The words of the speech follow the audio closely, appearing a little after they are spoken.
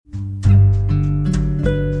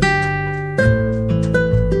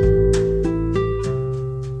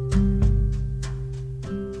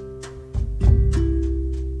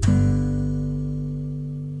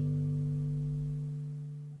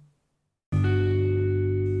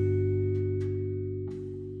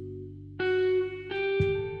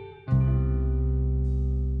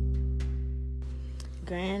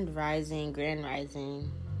Rising, Grand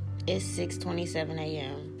Rising. It's 6:27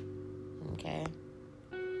 a.m. Okay.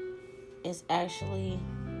 It's actually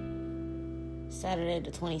Saturday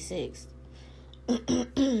the 26th.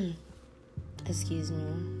 Excuse me.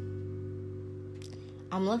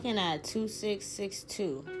 I'm looking at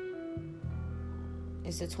 2662.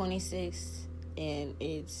 It's the 26th and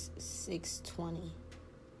it's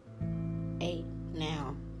 6:28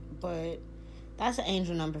 now. But that's an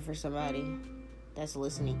angel number for somebody that's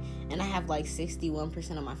listening. And I have like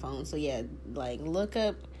 61% on my phone. So yeah, like look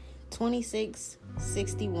up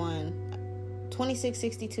 2661,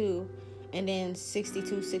 2662, and then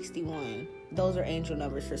 6261. Those are angel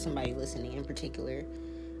numbers for somebody listening in particular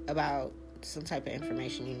about some type of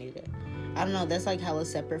information you needed. I don't know, that's like hella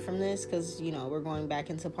separate from this because, you know, we're going back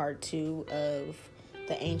into part 2 of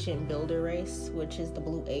the ancient builder race, which is the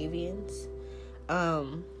blue Avians.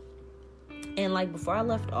 And like before I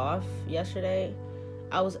left off yesterday,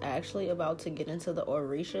 I was actually about to get into the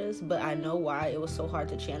Orishas, but I know why it was so hard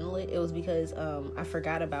to channel it. It was because I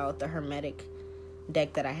forgot about the Hermetic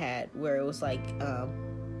deck that I had, where it was like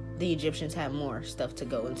the Egyptians had more stuff to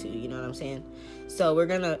go into, you know what I'm saying? So we're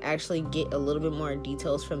gonna actually get a little bit more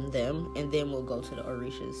details from them, and then we'll go to the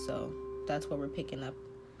Orishas. So that's what we're picking up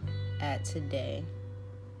at today.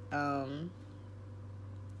 You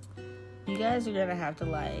guys are gonna have to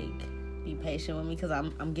like be patient with me because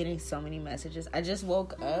I'm getting so many messages. I just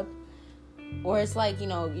woke up, or it's like, you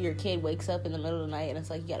know, your kid wakes up in the middle of the night and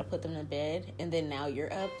it's like you gotta put them to bed, and then now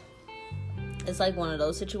you're up. It's like one of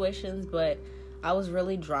those situations, but I was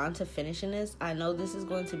really drawn to finishing this. I know this is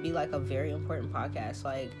going to be like a very important podcast,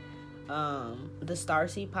 like the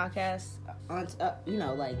Starseed podcast. You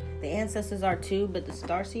know, like the ancestors are too, but the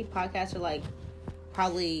Starseed podcasts are like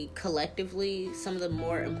probably collectively some of the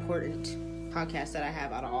more important podcasts that I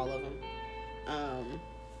have out of all of them.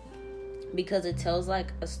 Because it tells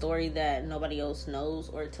like a story that nobody else knows,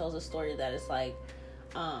 or it tells a story that is like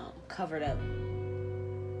covered up.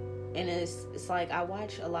 And it's like I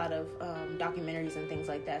watch a lot of documentaries and things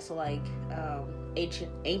like that. So like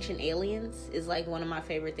Ancient Aliens is like one of my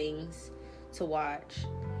favorite things to watch.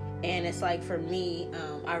 And it's like for me,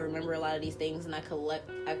 I remember a lot of these things, and I connect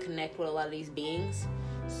with a lot of these beings.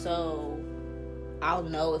 So I'll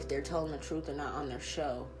know if they're telling the truth or not on their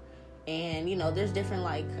show. And you know, there's different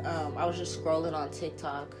like I was just scrolling on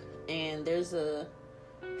TikTok, and there's a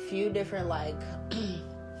few different like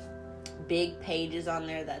big pages on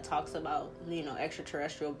there that talks about, you know,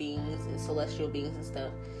 extraterrestrial beings and celestial beings and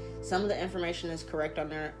stuff. Some of the information is correct on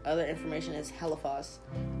there, other information is hella false.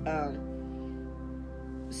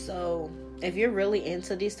 So if you're really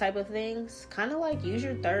into these type of things, kind of like use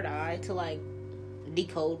your third eye to like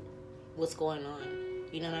decode what's going on,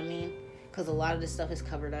 you know what I mean? Because a lot of this stuff is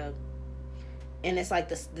covered up, and it's like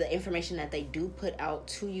the information that they do put out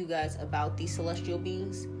to you guys about these celestial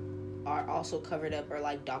beings are also covered up or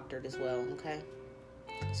like doctored as well. Okay,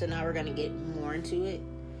 so now we're gonna get more into it.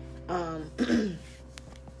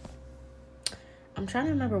 I'm trying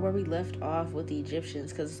to remember where we left off with the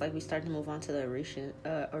Egyptians, because it's like we started to move on to the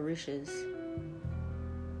Orishas.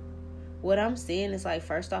 What I'm seeing is like,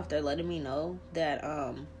 first off, they're letting me know that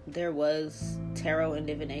there was tarot and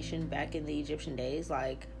divination back in the Egyptian days.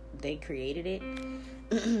 Like they created it.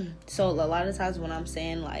 So a lot of times when I'm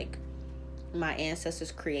saying like my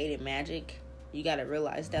ancestors created magic, you gotta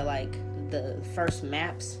realize that like the first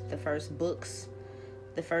maps, the first books,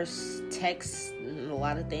 the first texts, and a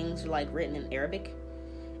lot of things are like written in Arabic,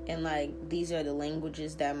 and like these are the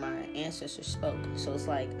languages that my ancestors spoke. So it's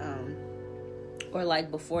like or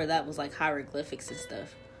like before that was like hieroglyphics and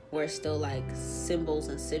stuff, where it's still like symbols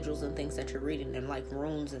and sigils and things that you're reading, and like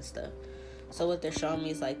runes and stuff. So what they're showing me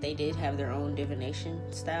is like they did have their own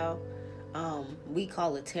divination style. We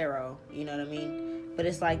call it tarot, you know what I mean? But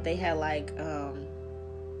it's like they had like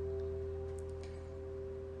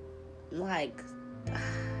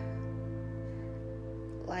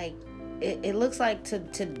it looks like to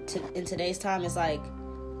in today's time it's like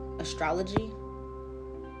astrology.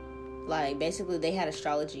 Like basically they had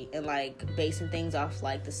astrology and like basing things off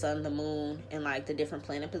like the sun, the moon, and like the different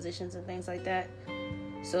planet positions and things like that.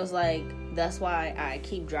 So it's like that's why I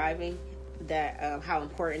keep driving that how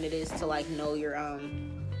important it is to like know your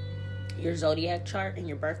zodiac chart and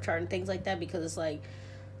your birth chart and things like that, because it's like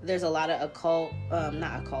there's a lot of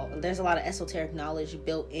there's a lot of esoteric knowledge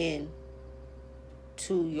built in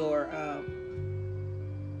to your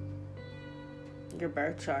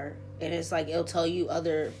birth chart, and it's like it'll tell you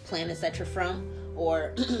other planets that you're from,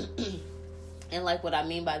 or and like what I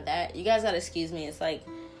mean by that, you guys gotta excuse me, it's like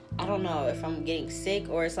I don't know if I'm getting sick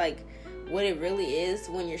or it's like what it really is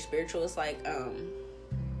when you're spiritual. It's like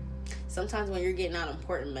sometimes when you're getting out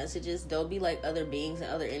important messages, there'll be like other beings and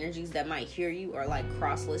other energies that might hear you or like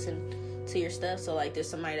cross listen to your stuff. So like there's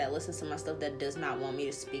somebody that listens to my stuff that does not want me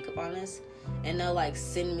to speak up on this, and they'll like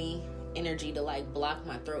send me energy to like block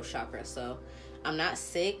my throat chakra. So I'm not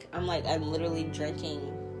sick. I'm literally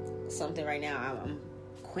drinking something right now. I'm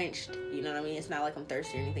quenched, you know what I mean? It's not like I'm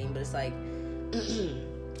thirsty or anything, but it's like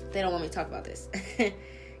they don't want me to talk about this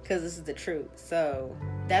because this is the truth. So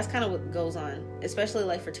that's kind of what goes on, especially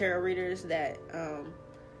like for tarot readers that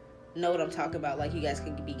know what I'm talking about. Like you guys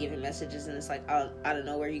could be giving messages and it's like out of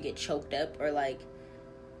nowhere you get choked up, or like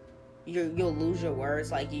you'll lose your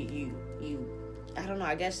words. Like you I don't know,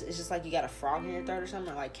 I guess it's just like you got a frog in your throat or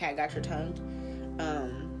something, or like cat got your tongue.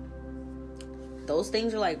 Those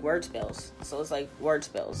things are like word spells. So it's like word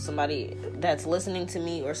spells. Somebody that's listening to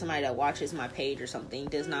me or somebody that watches my page or something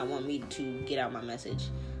does not want me to get out my message.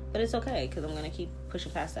 But it's okay, because I'm going to keep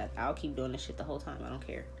pushing past that. I'll keep doing this shit the whole time. I don't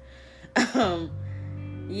care.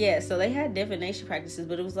 Yeah, so they had divination practices,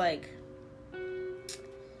 but it was like...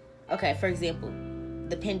 Okay, for example,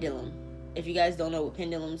 the pendulum. If you guys don't know what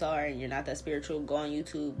pendulums are and you're not that spiritual, go on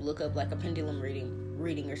YouTube, look up like a pendulum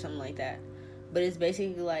reading or something like that. But it's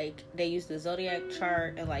basically like they use the zodiac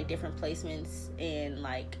chart and like different placements and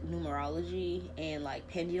like numerology and like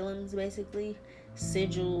pendulums, basically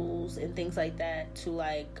sigils and things like that to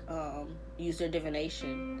like use their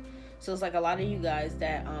divination. So it's like a lot of you guys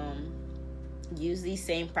that use these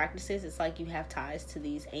same practices. It's like you have ties to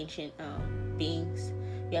these ancient beings.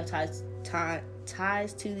 You have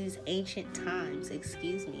ties to these ancient times.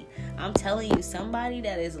 Excuse me. I'm telling you, somebody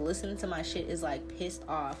that is listening to my shit is like pissed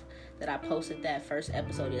off that I posted that first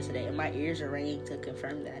episode yesterday, and my ears are ringing to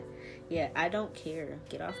confirm that. Yeah, I don't care.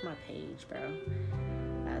 Get off my page, bro.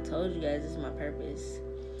 I told you guys this is my purpose.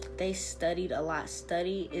 They studied a lot.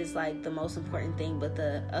 Study is like the most important thing, but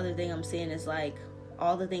the other thing I'm saying is like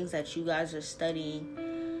all the things that you guys are studying,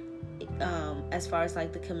 as far as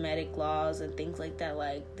like the Kemetic laws and things like that,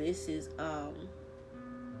 like this is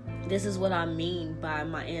what I mean by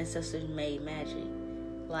my ancestors made magic.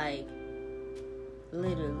 Like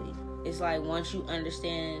literally, it's like once you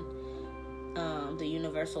understand the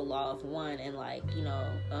universal law of one and like, you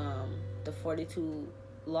know, the 42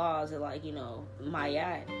 laws and like, you know,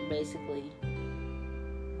 Mayat basically,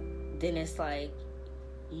 then it's like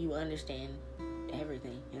you understand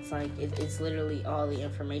everything. It's like it's literally all the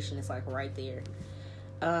information is like right there.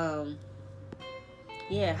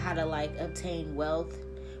 Yeah, how to like obtain wealth,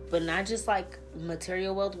 but not just like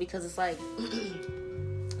material wealth, because it's like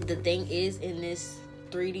the thing is, in this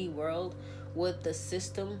 3D world, what the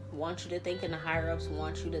system wants you to think and the higher ups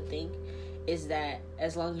want you to think is that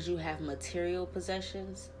as long as you have material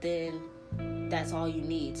possessions, then that's all you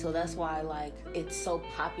need. So that's why like it's so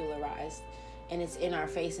popularized and it's in our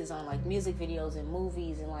faces on like music videos and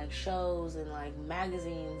movies and like shows and like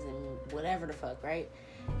magazines and whatever the fuck, right?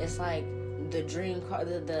 It's like the dream car,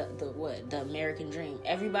 the American dream.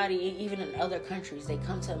 Everybody, even in other countries, they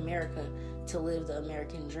come to America to live the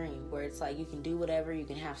American dream, where it's like you can do whatever, you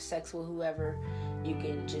can have sex with whoever, you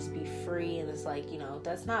can just be free. And it's like, you know,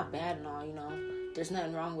 that's not bad and all, you know, there's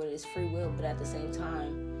nothing wrong with it, it's free will. But at the same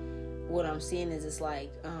time, what I'm seeing is it's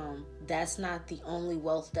like that's not the only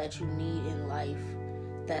wealth that you need in life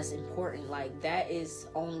that's important. Like that is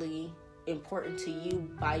only important to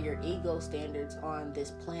you by your ego standards on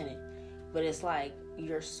this planet. But it's like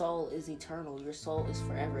your soul is eternal, your soul is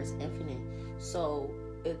forever, it's infinite. So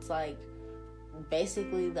it's like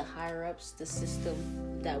basically the higher ups, the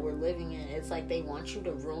system that we're living in, it's like they want you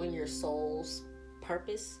to ruin your soul's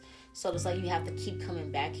purpose. So it's like you have to keep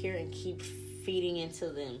coming back here and keep feeding into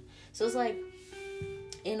them. So it's like,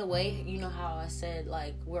 in a way, you know how I said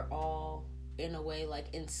like we're all in a way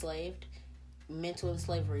like enslaved, mental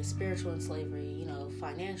slavery, spiritual slavery, you know,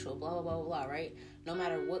 financial, blah blah blah blah blah, right? No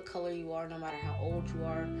matter what color you are, no matter how old you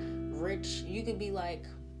are, rich, you could be like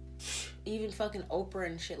even fucking Oprah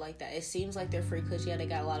and shit like that. It seems like they're free because, yeah, they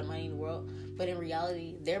got a lot of money in the world, but in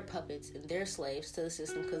reality, they're puppets and they're slaves to the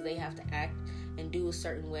system because they have to act and do a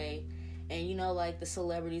certain way. And, you know, like the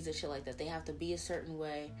celebrities and shit like that, they have to be a certain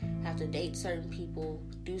way, have to date certain people,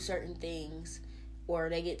 do certain things, or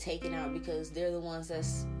they get taken out because they're the ones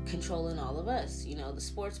that's controlling all of us, you know, the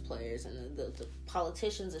sports players and the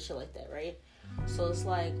politicians and shit like that, right? So it's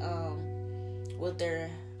like, what they're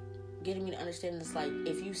getting me to understand is like,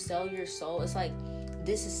 if you sell your soul, it's like,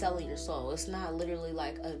 this is selling your soul. It's not literally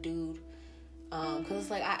like a dude, because it's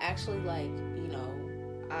like, I actually like, you know,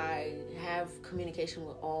 I have communication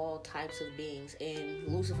with all types of beings, and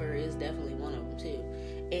Lucifer is definitely one of them too.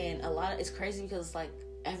 And it's crazy because it's like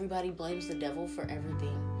everybody blames the devil for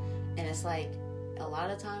everything, and it's like a lot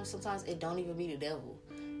of times, sometimes it don't even be the devil.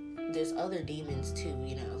 there's other demons too,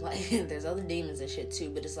 you know, like there's other demons and shit too,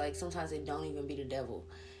 but it's like sometimes it don't even be the devil.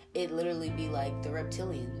 It literally be like the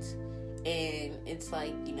reptilians. And it's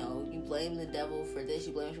like, you know, you blame the devil for this,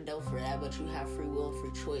 you blame the devil for that, but you have free will and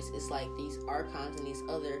free choice. It's like these archons and these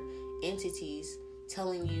other entities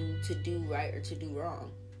telling you to do right or to do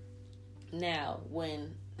wrong. Now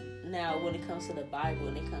when it comes to the Bible,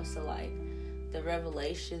 when it comes to like the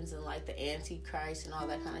revelations and like the Antichrist and all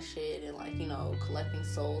that kind of shit, and like, you know, collecting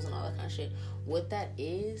souls and all that kind of shit, what that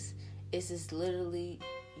is just literally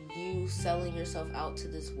you selling yourself out to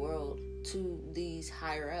this world, to these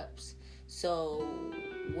higher ups. So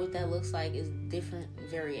what that looks like is different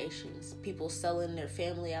variations. People selling their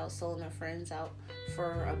family out, selling their friends out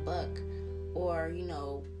for a buck, or, you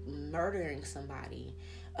know, murdering somebody,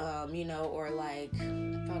 you know, or like,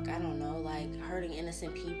 fuck, I don't know, like hurting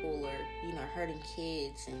innocent people, or, you know, hurting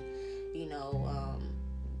kids, and, you know,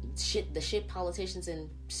 the shit politicians and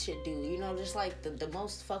shit do, you know, just like the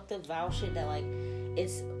most fucked up vile shit that like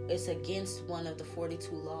it's against one of the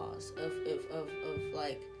 42 laws of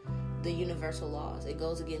like the universal laws. It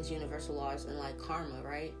goes against universal laws and like karma,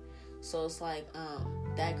 right? So it's like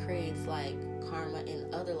that creates like karma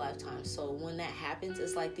in other lifetimes. So when that happens,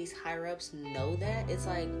 it's like these higher ups know that. It's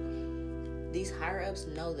like these higher ups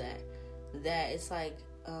know that it's like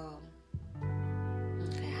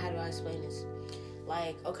okay, how do I explain this?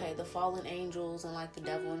 Like, okay, the fallen angels and like the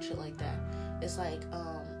devil and shit like that. It's like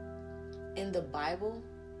in the Bible,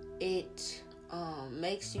 it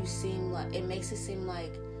makes it seem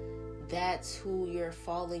like that's who you're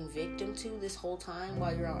falling victim to this whole time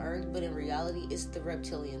while you're on Earth, but in reality, it's the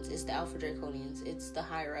reptilians, it's the Alpha Draconians, it's the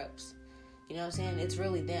higher ups. You know what I'm saying? It's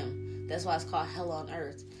really them. That's why it's called hell on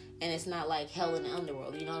Earth, and it's not like hell in the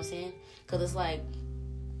underworld. You know what I'm saying? Because it's like,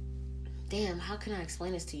 damn, how can I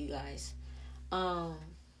explain this to you guys?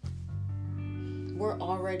 We're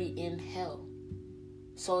already in hell,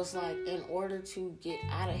 so it's like in order to get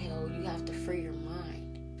out of hell, you have to free your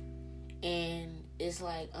mind, and it's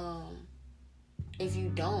like, if you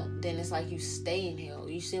don't, then it's like you stay in hell.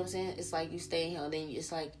 You see what I'm saying? It's like you stay in hell. Then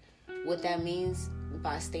it's like, what that means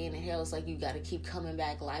by staying in hell is like you got to keep coming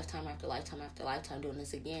back lifetime after lifetime after lifetime doing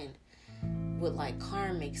this again with like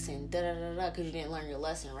karmics and da-da-da-da, because you didn't learn your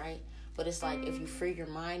lesson, right? But it's like, if you free your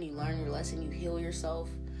mind, you learn your lesson, you heal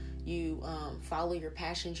yourself, you follow your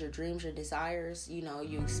passions, your dreams, your desires, you know,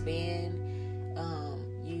 you expand,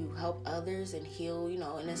 you help others and heal, you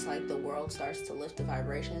know, and it's like the world starts to lift the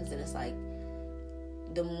vibrations, and it's like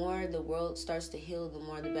the more the world starts to heal, the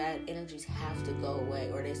more the bad energies have to go away,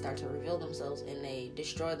 or they start to reveal themselves and they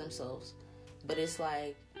destroy themselves. But it's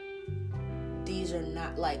like, these are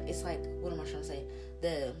not like, it's like, what am I trying to say?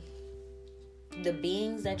 The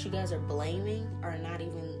beings that you guys are blaming are not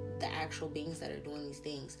even the actual beings that are doing these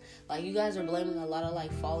things. Like, you guys are blaming a lot of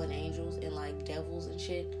like fallen angels and like devils and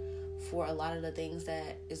shit for a lot of the things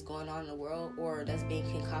that is going on in the world, or that's being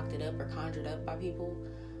concocted up or conjured up by people.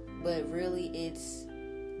 But really, it's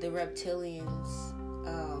the reptilians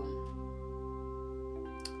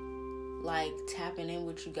like tapping in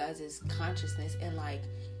with you guys' consciousness and like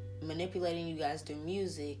manipulating you guys through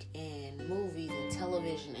music and movies and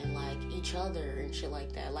television and like each other and shit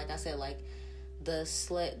like that. Like I said, like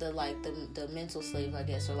the mental slaves, I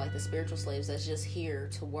guess, or like the spiritual slaves that's just here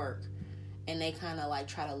to work, and they kind of like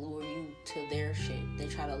try to lure you to their shit. They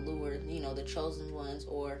try to lure, you know, the chosen ones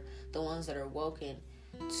or the ones that are woken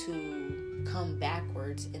to come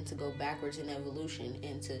backwards and to go backwards in evolution,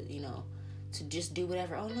 and to, you know, to just do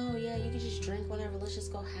whatever. Oh no, yeah, you can just drink whenever. Let's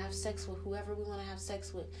just go have sex with whoever we want to have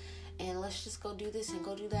sex with, and let's just go do this and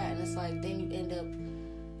go do that. And it's like, then you end up,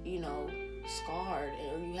 you know, scarred,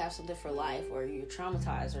 or you have something for life, or you're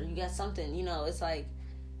traumatized, or you got something, you know. It's like,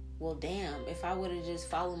 well, damn, if I would have just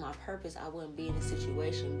followed my purpose, I wouldn't be in this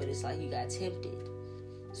situation. But it's like you got tempted.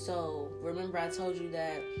 So remember, I told you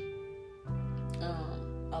that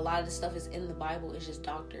a lot of the stuff is in the Bible, it's just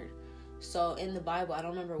doctored. So in the Bible, I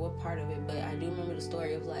don't remember what part of it, but I do remember the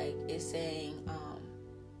story of like it's saying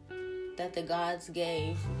that the gods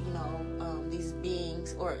gave, you know, these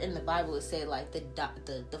beings, or in the Bible it said like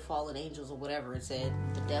the fallen angels or whatever it said,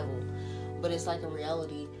 the devil, but it's like in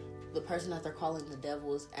reality, the person that they're calling the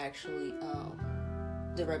devil is actually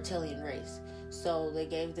the reptilian race. So they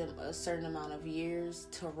gave them a certain amount of years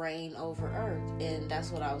to reign over Earth, and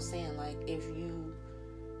that's what I was saying. Like, if you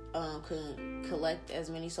can collect as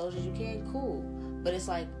many souls as you can, cool. But it's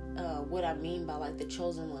like what I mean by like the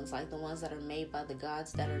chosen ones, like the ones that are made by the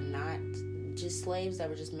gods, that are not just slaves, that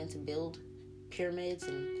were just meant to build pyramids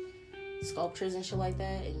and sculptures and shit like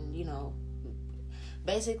that, and, you know,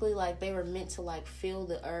 basically like they were meant to like fill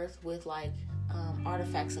the earth with like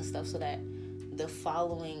artifacts and stuff, so that the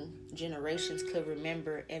following generations could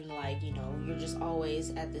remember, and like, you know, you're just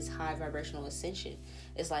always at this high vibrational ascension.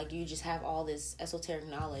 It's like you just have all this esoteric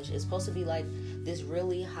knowledge. It's supposed to be like this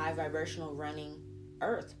really high vibrational running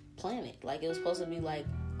Earth planet. Like, it was supposed to be like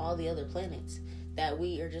all the other planets that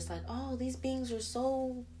we are just like, oh, these beings are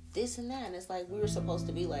so this and that, and it's like we were supposed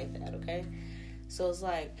to be like that, okay? So it's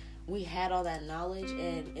like we had all that knowledge,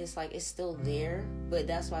 and it's like it's still there, but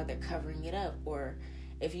that's why they're covering it up. Or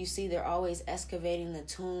if you see, they're always excavating the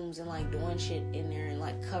tombs and like doing shit in there and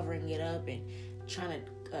like covering it up and trying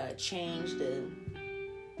to change the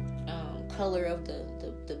color of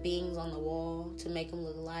the beings on the wall to make them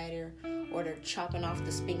look lighter. Or they're chopping off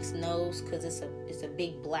the Sphinx nose because it's a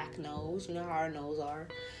big black nose. You know how our nose are.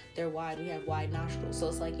 They're wide. We have wide nostrils. So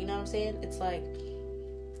it's like, you know what I'm saying? It's like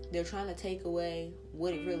they're trying to take away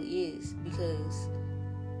what it really is, because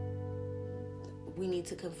we need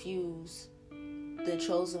to confuse the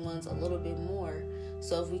chosen ones a little bit more.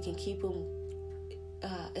 So if we can keep them,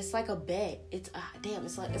 it's like a bet. It's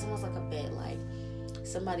almost like a bet. Like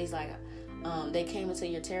somebody's like, they came into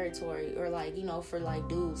your territory, or like, you know, for like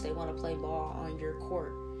dudes, they want to play ball on your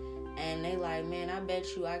court, and they like, man, I bet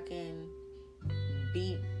you I can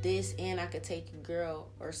beat this and I could take your girl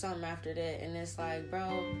or something after that. And it's like, bro,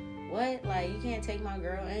 what? Like, you can't take my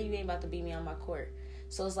girl and you ain't about to beat me on my court.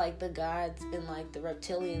 So it's like the gods and like the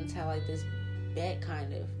reptilians have like this bet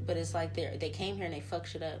kind of, but it's like they came here and they fuck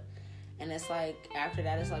shit up. And it's like after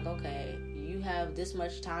that, it's like, okay, you have this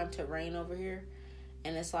much time to reign over here.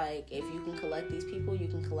 And it's like, if you can collect these people, you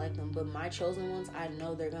can collect them. But my chosen ones, I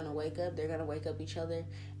know they're going to wake up. They're going to wake up each other.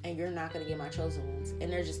 And you're not going to get my chosen ones.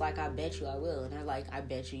 And they're just like, I bet you I will. And they're like, I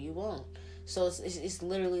bet you won't. So it's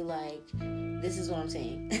literally like, this is what I'm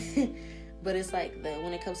saying. But it's like,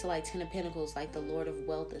 when it comes to like Ten of Pentacles, like the Lord of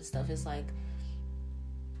Wealth and stuff, it's like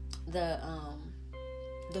the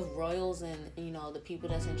royals and, you know, the people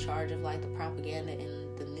that's in charge of like the propaganda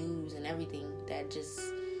and the news and everything that just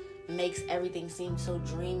makes everything seem so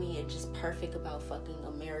dreamy and just perfect about fucking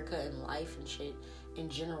America and life and shit in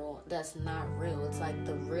general. That's not real. It's like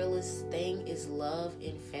the realest thing is love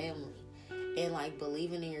and family, and like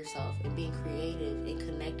believing in yourself and being creative and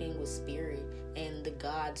connecting with spirit and the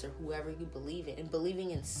gods or whoever you believe in, and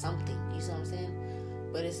believing in something. You see what I'm saying?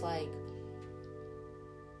 But it's like,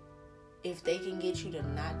 if they can get you to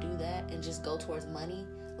not do that and just go towards money,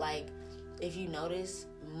 like if you notice,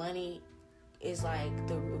 money is like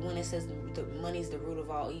when it says the money's the root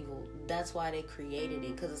of all evil, that's why they created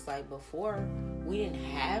it. Because it's like, before we didn't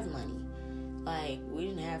have money. Like, we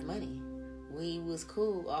didn't have money. We was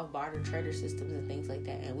cool off barter trader systems and things like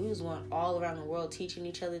that, and we was going all around the world teaching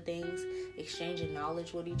each other things, exchanging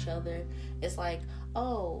knowledge with each other. It's like,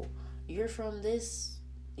 oh, you're from this,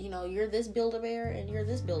 you know, you're this Build-A-Bear and you're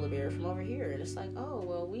this Build-A-Bear from over here. And it's like, oh,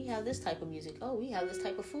 well, we have this type of music. Oh, we have this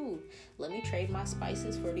type of food. Let me trade my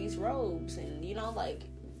spices for these robes. And, you know, like,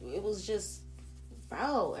 it was just,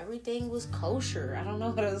 bro, everything was kosher. I don't know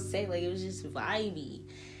what else to say. Like, it was just vibey.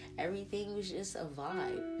 Everything was just a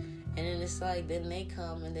vibe. And then it's like, then they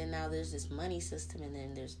come, and then now there's this money system, and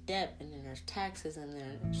then there's debt, and then there's taxes, and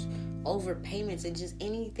then there's overpayments, and just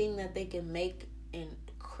anything that they can make and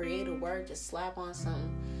create a word to slap on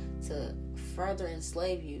something to further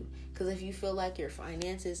enslave you. Because if you feel like your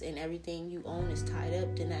finances and everything you own is tied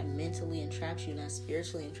up, then that mentally entraps you, and that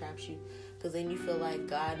spiritually entraps you. Because then you feel like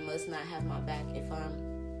God must not have my back if I'm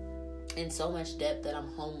in so much debt that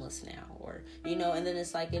I'm homeless now, or, you know. And then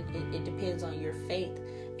it's like it depends on your faith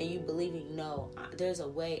and you believing, no, there's a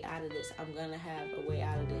way out of this. I'm gonna have a way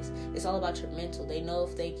out of this. It's all about your mental. They know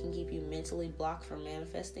if they can keep you mentally blocked from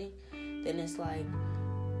manifesting, then it's like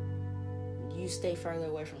you stay further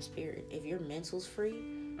away from spirit. If your mental's free,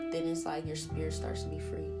 then it's like your spirit starts to be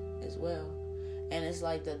free as well. And it's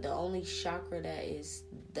like the only chakra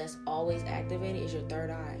that's always activated is your third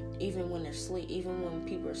eye. Even when they're asleep, even when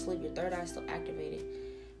people are asleep, your third eye is still activated.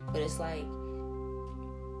 But it's like,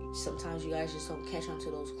 sometimes you guys just don't catch on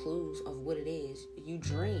to those clues of what it is. You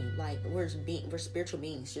dream. Like, we're spiritual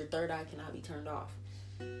beings. Your third eye cannot be turned off.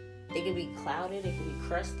 It can be clouded. It can be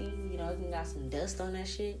crusty. You know, it can got some dust on that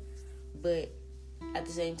shit. But at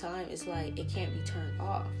the same time, it's like, it can't be turned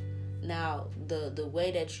off. Now, the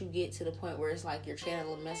way that you get to the point where it's like you're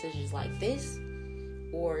channeling messages like this,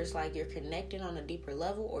 or it's like you're connected on a deeper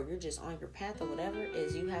level, or you're just on your path or whatever,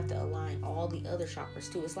 is you have to align all the other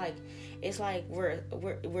chakras too. It's like we're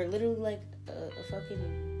literally like a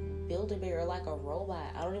fucking Build-A-Bear, or like a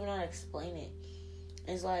robot. I don't even know how to explain it.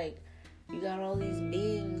 It's like you got all these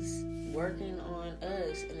beings working on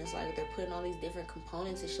us, and it's like they're putting all these different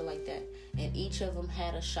components and shit like that, and each of them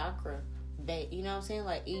had a chakra. You know what I'm saying?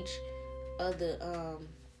 Like each of the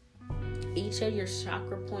each of your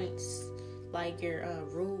chakra points, like your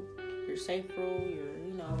root, your sacral,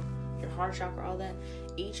 your heart chakra, all that,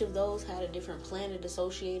 each of those had a different planet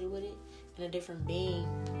associated with it, and a different being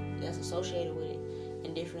that's associated with it,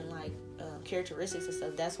 and different like characteristics and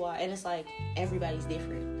stuff. That's why, and it's like everybody's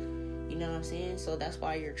different. You know what I'm saying? So that's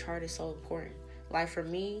why your chart is so important. Like for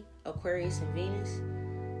me, Aquarius and Venus,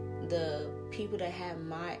 the people that had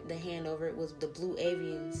the hand over it was the blue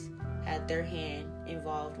Avians had their hand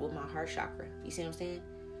involved with my heart chakra. You see what I'm saying?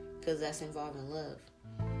 Because that's involved in love.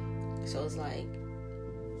 So it's like,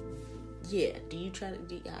 yeah,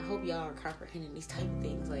 I hope y'all are comprehending these type of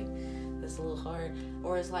things. Like, it's a little hard.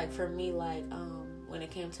 Or it's like, for me, like, when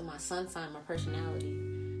it came to my sun sign, my personality,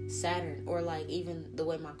 Saturn, or like even the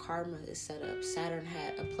way my karma is set up, Saturn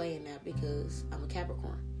had a play in that because I'm a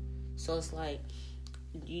Capricorn. So it's like,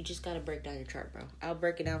 you just got to break down your chart, bro. I'll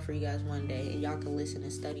break it down for you guys one day, and y'all can listen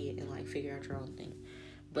and study it and like figure out your own thing.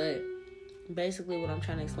 But basically what I'm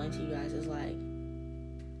trying to explain to you guys is like,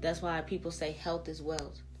 that's why people say health is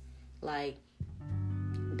wealth. Like,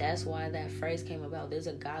 that's why that phrase came about. There's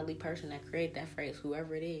a godly person that created that phrase,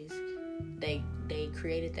 whoever it is. They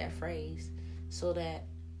created that phrase so that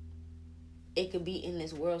it could be in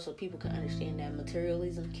this world, so people can understand that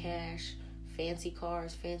materialism, cash, fancy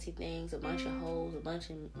cars, fancy things, a bunch of hoes, a bunch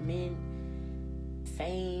of men,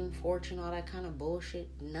 fame, fortune, all that kind of bullshit.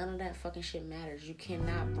 None of that fucking shit matters. You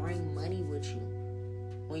cannot bring money with you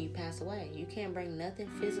when you pass away. You can't bring nothing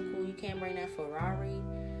physical. You can't bring that Ferrari.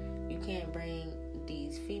 You can't bring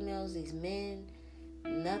these females, these men,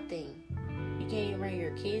 nothing. You can't even bring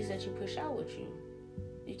your kids that you push out with you.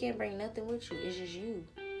 You can't bring nothing with you. It's just you.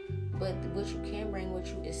 But what you can bring with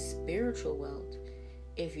you is spiritual wealth.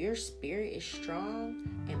 If your spirit is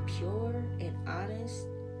strong and pure and honest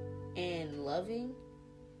and loving,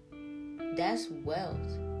 that's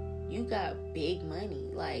wealth. You got big money.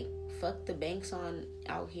 Like, fuck the banks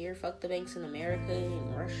out here. Fuck the banks in America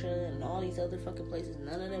and Russia and all these other fucking places.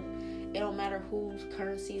 None of them. It don't matter whose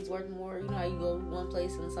currency is worth more. You know how you go to one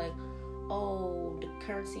place and it's like, oh, the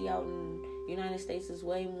currency out in the United States is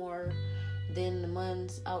way more than the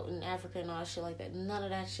ones out in Africa and all that shit like that. None of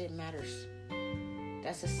that shit matters.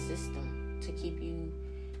 That's a system to keep you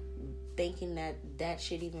thinking that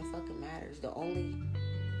shit even fucking matters. The only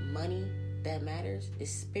money that matters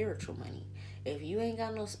is spiritual money. If you ain't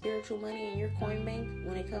got no spiritual money in your coin bank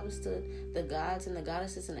when it comes to the gods and the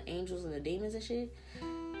goddesses and the angels and the demons and shit,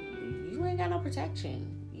 you ain't got no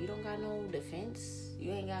protection. You don't got no defense.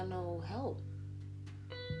 You ain't got no help.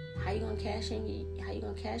 How you gonna cash in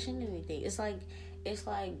anything? It's like,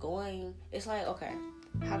 okay,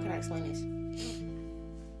 how can I explain this?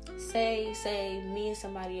 Say me and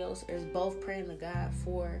somebody else is both praying to God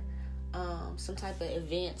for some type of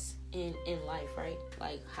advance in life, right?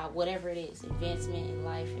 Like, whatever it is, advancement in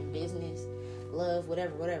life, in business, love,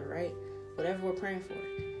 whatever, right? Whatever we're praying for.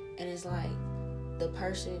 And it's like the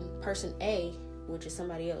person A, which is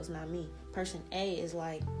somebody else, not me. Person A is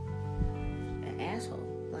like an asshole.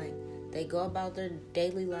 Like, they go about their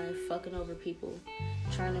daily life fucking over people,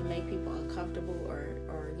 trying to make people uncomfortable, or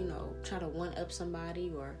try to one up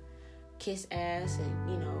somebody, or kiss ass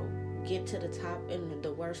and get to the top in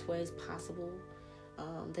the worst ways possible.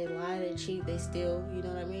 They lie, they cheat, they steal. You know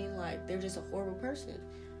what I mean? Like, they're just a horrible person.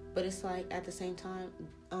 But it's like, at the same time,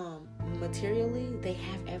 materially, they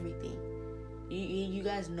have everything. You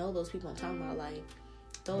guys know those people I'm talking about, like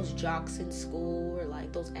those jocks in school, or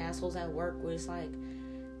like those assholes at work where it's like,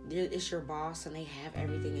 it's your boss and they have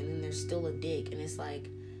everything, and then there's still a dick, and it's like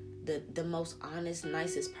the most honest,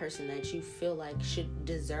 nicest person that you feel like should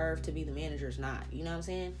deserve to be the manager is not. You know what I'm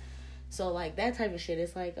saying? So like, that type of shit,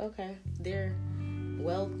 it's like, okay, they're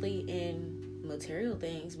wealthy in material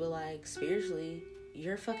things, but like spiritually,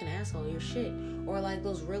 you're a fucking asshole, you're shit. Or like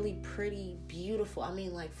those really pretty, beautiful, I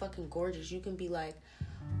mean like fucking gorgeous, you can be like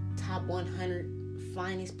top 100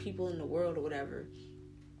 finest people in the world or whatever,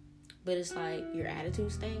 but it's like your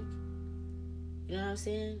attitude stink. You know what I'm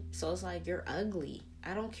saying? So it's like, you're ugly.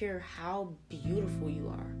 I don't care how beautiful you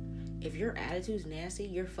are. If your attitude's nasty,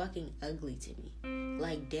 you're fucking ugly to me.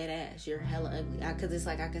 Like, dead ass. You're hella ugly. Cause it's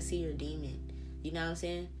like, I can see your demon. You know what I'm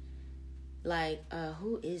saying? Like,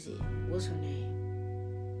 who is it? What's her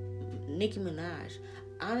name? Nicki Minaj.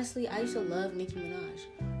 Honestly, I used to love Nicki Minaj.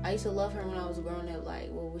 I used to love her when I was growing up. Like,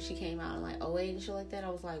 when she came out in like 08 and shit like that. I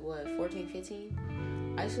was like, what, 14,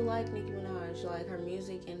 15? I used to like Nicki Minaj. Like, her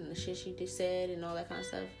music and the shit she said and all that kind of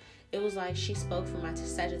stuff. It was like, she spoke from my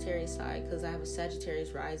Sagittarius side, because I have a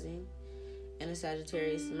Sagittarius rising and a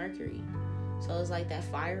Sagittarius Mercury. So it's like that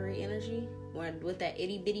fiery energy, with that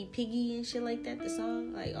itty bitty piggy and shit like that, the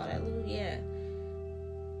song, like all that little, yeah.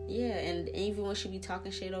 Yeah, and even when she be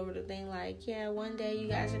talking shit over the thing, like, yeah, one day you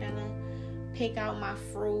guys are gonna pick out my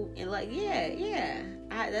fruit, and like, yeah,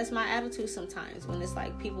 that's my attitude sometimes when it's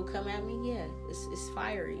like people come at me. Yeah, it's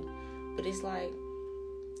fiery, but it's like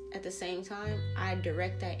at the same time I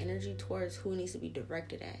direct that energy towards who needs to be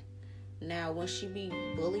directed at. Now, when she be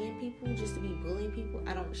bullying people just to be bullying people,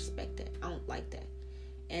 I don't respect that. I don't like that.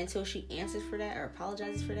 And until she answers for that or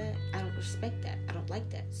apologizes for that, I don't respect that. I don't like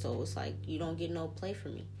that. So it's like, you don't get no play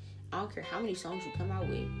from me. I don't care how many songs you come out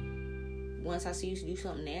with. Once I see you do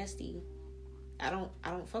something nasty, I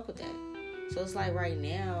don't fuck with that. So it's like right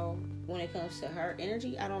now, when it comes to her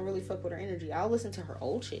energy, I don't really fuck with her energy. I'll listen to her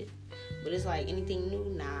old shit, but it's like anything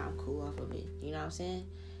new, nah, I'm cool off of it. You know what I'm saying?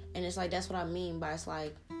 And it's like, that's what I mean by, it's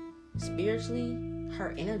like, spiritually,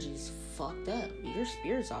 her energy's fucked up. Your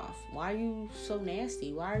spirit's off. Why are you so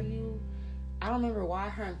nasty? Why are you... I don't remember why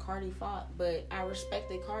her and Cardi fought, but I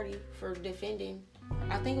respected Cardi for defending,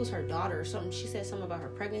 I think it was her daughter or something. She said something about her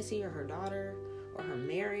pregnancy or her daughter or her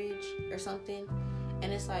marriage or something.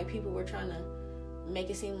 And it's like people were trying to make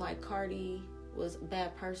it seem like Cardi was a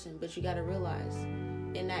bad person, but you got to realize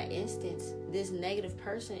in that instance, this negative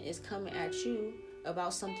person is coming at you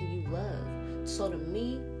about something you love. So to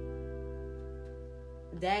me,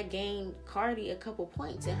 that gained Cardi a couple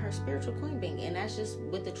points in her spiritual coin bank, and that's just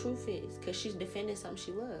what the truth is, because she's defending something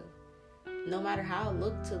she loved, no matter how it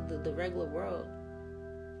looked to the regular world,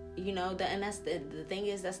 you know. And that's the thing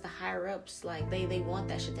is, that's the higher ups, like they want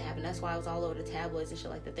that shit to happen. That's why I was all over the tabloids and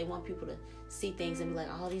shit like that. They want people to see things and be like,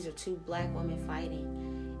 oh, these are two black women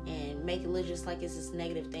fighting, and make it look just like it's this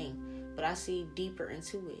negative thing. But I see deeper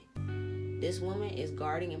into it. This woman is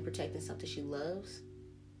guarding and protecting something she loves,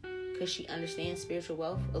 because she understands spiritual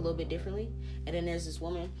wealth a little bit differently. And then there's this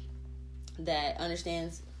woman that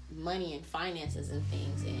understands money and finances and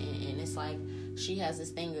things, and it's like she has this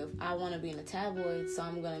thing of, I want to be in the tabloids, so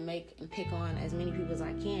I'm going to make and pick on as many people as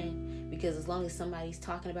I can, because as long as somebody's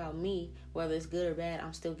talking about me, whether it's good or bad,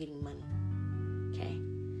 I'm still getting money. Okay,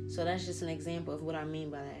 so that's just an example of what I mean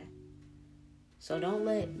by that. So don't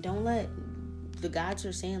let the gods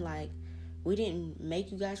are saying, like, we didn't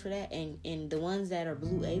make you guys for that. And the ones that are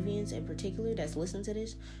blue avians in particular that's listening to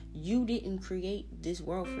this, you didn't create this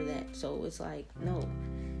world for that. So it's like, no.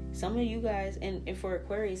 Some of you guys, and for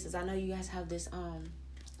Aquarius, I know you guys have this,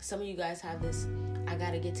 some of you guys have this, I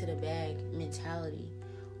gotta get to the bag mentality.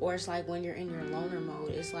 Or it's like when you're in your loner mode,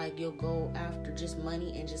 it's like you'll go after just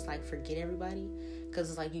money and just like forget everybody. Because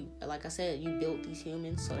it's like, you, like I said, you built these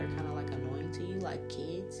humans, so they're kind of like annoying to you, like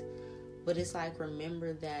kids. But it's like,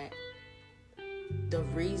 remember that the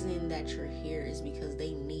reason that you're here is because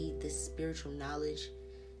they need this spiritual knowledge,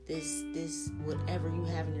 this whatever you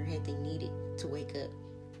have in your head, they need it to wake up,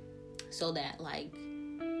 so that like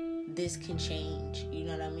this can change. You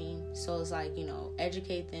know what I mean? So it's like, you know,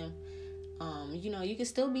 educate them. You know, you can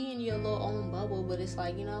still be in your little own bubble, but it's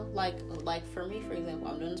like, you know, like for me, for example,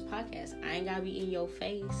 I'm doing this podcast. I ain't gotta be in your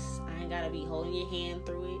face. I ain't gotta be holding your hand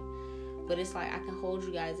through it. But it's like I can hold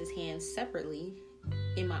you guys' hands separately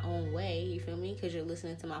in my own way, you feel me? Because you're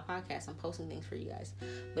listening to my podcast. I'm posting things for you guys.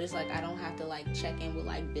 But it's like I don't have to like check in with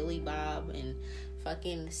like Billy Bob and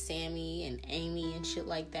fucking Sammy and Amy and shit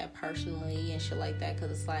like that personally and shit like that,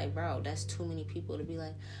 because it's like, bro, that's too many people to be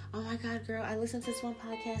like, oh my god, girl, I listened to this one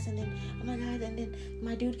podcast and then, oh my god, and then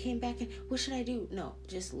my dude came back and what should I do? No,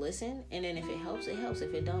 just listen, and then if it helps, it helps.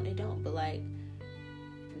 If it don't, it don't. But like,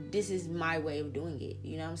 this is my way of doing it,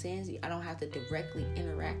 you know what I'm saying? So I don't have to directly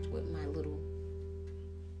interact with my little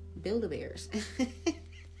Build-A-Bears.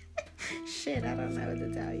 Shit, I don't know what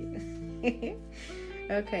to tell you.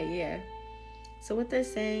 Okay, yeah. So what they're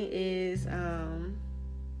saying is,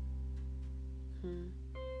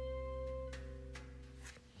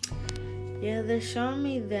 yeah, they're showing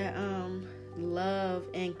me that love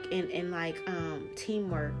and like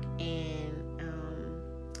teamwork and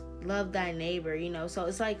love thy neighbor, you know. So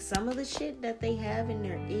it's like some of the shit that they have in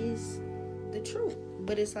there is the truth,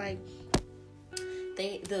 but it's like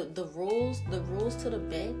the rules to the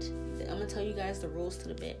bet. I'm gonna tell you guys the rules to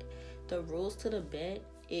the bet. The rules to the bet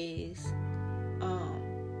is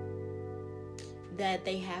that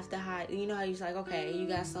they have to hide. You know how you're like, okay, you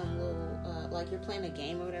got some little like you're playing a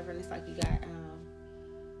game or whatever, and it's like you got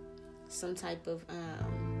some type of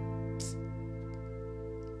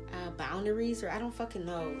boundaries, or I don't fucking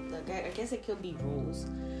know. Like I guess it could be rules,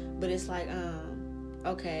 but it's like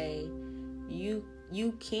okay, you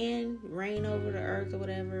can reign over the earth or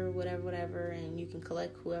whatever, and you can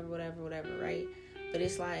collect whoever, whatever, right? But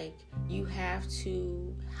it's like you have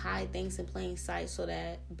to hide things in plain sight so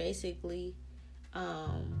that basically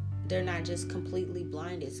they're not just completely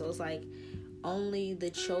blinded. So it's like only the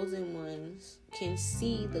chosen ones can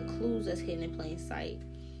see the clues that's hidden in plain sight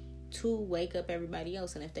to wake up everybody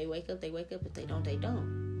else. And if they wake up, they wake up. If they don't, they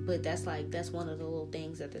don't. But that's one of the little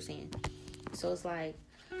things that they're saying. So it's like,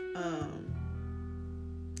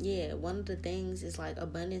 one of the things is like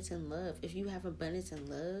abundance and love. If you have abundance and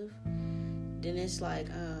love, then it's like,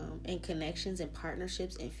 and connections and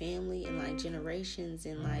partnerships and family and like generations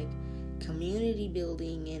and like community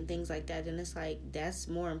building and things like that, then it's like, that's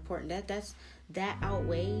more important. That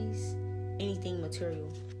outweighs anything material.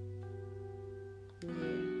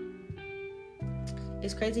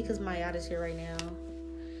 It's crazy because Mayada's here right now,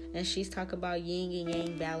 and she's talking about yin and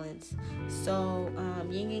yang balance. So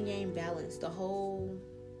yin and yang balance,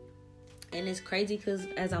 and it's crazy because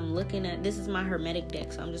as I'm looking at, this is my hermetic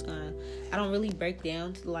deck, so I don't really break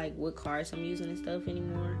down to like what cards I'm using and stuff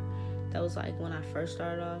anymore. That was like when I first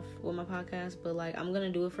started off with my podcast, but like I'm gonna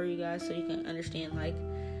do it for you guys so you can understand like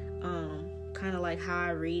kind of like how I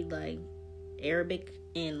read like Arabic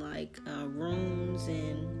and like runes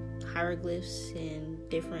and hieroglyphs and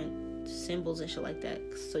different symbols and shit like that,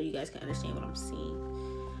 so you guys can understand what I'm seeing.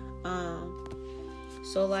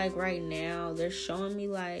 So like right now they're showing me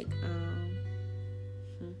like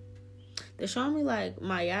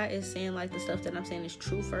Maya is saying like the stuff that I'm saying is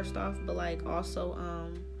true first off, but like also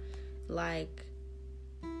like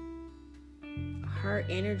her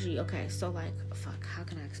energy. Okay, so like how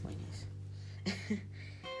can I explain this?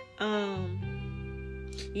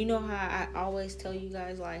 You know how I always tell you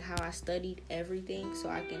guys like how I studied everything so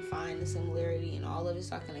I can find the similarity in all of it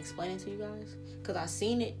so I can explain it to you guys, because I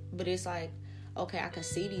seen it, but it's like, okay, I can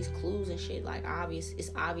see these clues and shit, like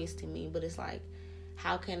it's obvious to me, but it's like,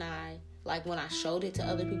 how can I, like when I showed it to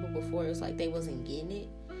other people before, it was like they wasn't getting it.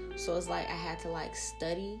 So it's like I had to like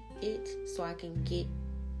study it so I can get,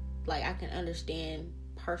 like I can understand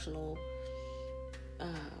personal,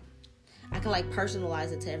 I can like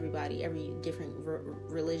personalize it to everybody, every different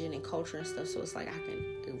religion and culture and stuff. So it's like I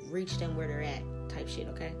can reach them where they're at type shit,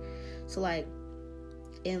 okay? So like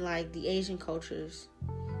in like the Asian cultures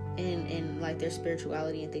and like their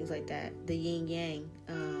spirituality and things like that, the yin yang,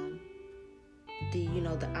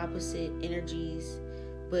 the opposite energies,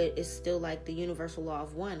 but it's still like the universal law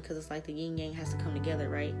of one, because it's like the yin yang has to come together,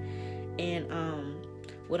 right? And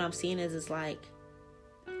what I'm seeing is it's like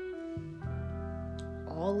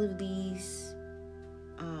all of these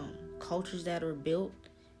cultures that are built,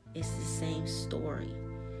 it's the same story,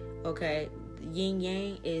 okay? Yin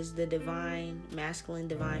yang is the divine masculine,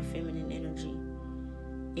 divine feminine energy.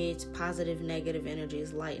 It's positive, negative energy.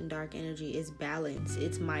 It's light and dark energy. It's balance.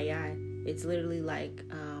 It's Maya. It's literally like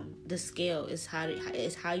the scale is how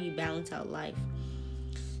you balance out life.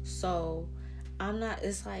 So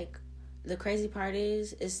it's like, the crazy part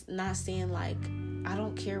is, it's not saying like, I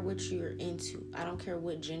don't care what you're into. I don't care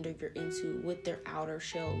what gender you're into, what their outer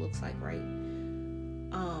shell looks like, right?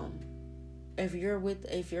 If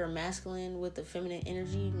you're a masculine with a feminine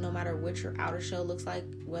energy, no matter what your outer shell looks like,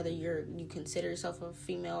 whether you consider yourself a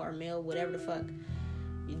female or male, whatever the fuck,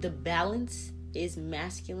 the balance is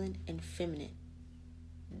masculine and feminine.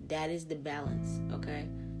 That is the balance, okay?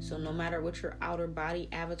 So no matter what your outer body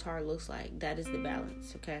avatar looks like, that is the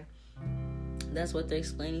balance, okay? That's what they're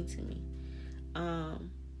explaining to me.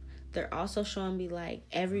 They're also showing me like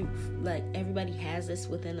everybody has this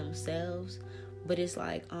within themselves, but it's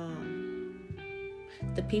like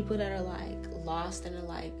the people that are like lost and are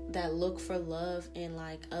like that look for love in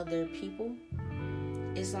like other people,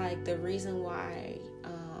 it's like the reason why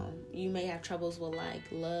you may have troubles with like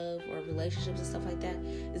love or relationships and stuff like that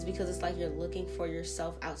is because it's like you're looking for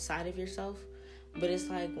yourself outside of yourself. But it's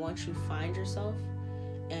like once you find yourself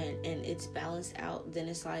and it's balanced out, then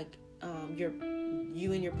it's like you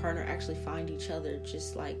and your partner actually find each other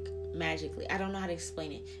just like magically. I don't know how to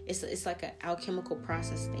explain it. It's like an alchemical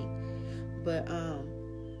process thing,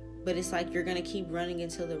 but it's like you're gonna keep running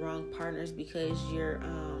into the wrong partners because you're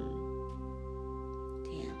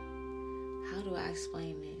how do I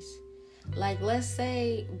explain this? Like, let's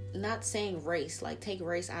say, not saying race, like take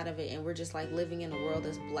race out of it and we're just like living in a world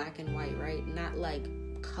that's black and white, right? Not like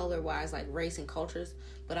color wise, like race and cultures,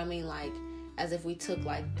 but I mean like as if we took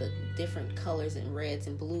like the different colors and reds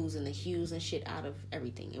and blues and the hues and shit out of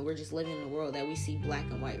everything, and we're just living in a world that we see black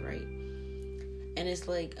and white, right? And it's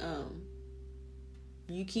like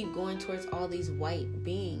you keep going towards all these white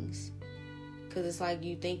beings because it's like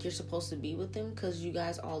you think you're supposed to be with them because you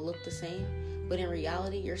guys all look the same, but in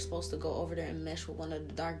reality you're supposed to go over there and mesh with one of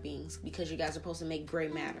the dark beings because you guys are supposed to make gray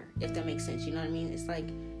matter, if that makes sense. You know what I mean? It's like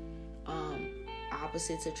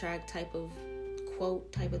opposites attract type of quote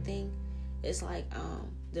type of thing. It's like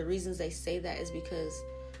the reasons they say that is because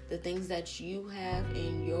the things that you have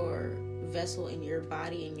in your vessel in your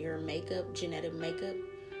body, in your makeup, genetic makeup,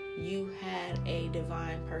 you had a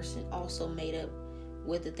divine person also made up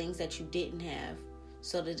with the things that you didn't have.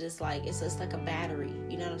 So that it's like, it's like a battery.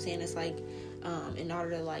 You know what I'm saying? It's like, in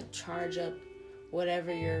order to like charge up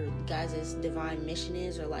whatever your guys' divine mission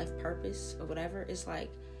is or life purpose or whatever, it's like,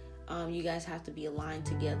 you guys have to be aligned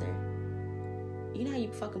together. You know how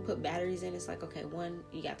you fucking put batteries in? It's like, okay, one,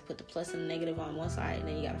 you got to put the plus and the negative on one side, and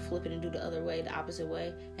then you got to flip it and do the other way, the opposite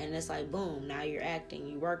way, and it's like, boom, now you're acting,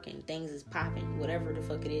 you're working, things is popping, whatever the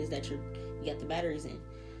fuck it is that you got the batteries in.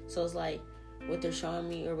 So it's like, what they're showing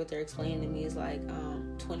me or what they're explaining to me is like,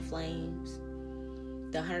 twin flames,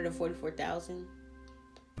 the 144,000,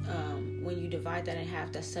 when you divide that in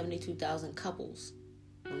half, that's 72,000 couples,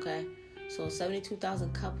 okay? So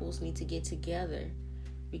 72,000 couples need to get together,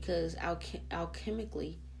 because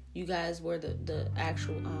alchemically, you guys were the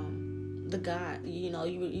actual, the God, you know,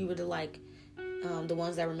 you were the, like, the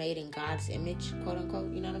ones that were made in God's image, quote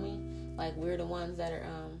unquote, you know what I mean? Like, we're the ones that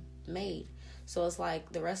are, made. So it's like,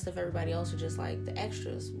 the rest of everybody else are just like the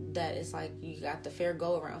extras, that it's like, you got the fair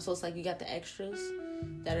go around. So it's like, you got the extras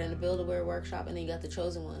that are in the Build-A-Wear workshop, and then you got the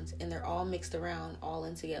chosen ones, and they're all mixed around, all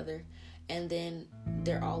in together, and then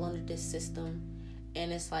they're all under this system.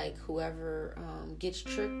 And it's like, whoever gets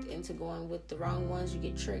tricked into going with the wrong ones, you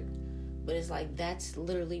get tricked. But it's like, that's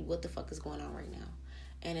literally what the fuck is going on right now.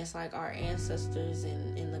 And it's like, our ancestors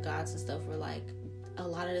and the gods and stuff were like, a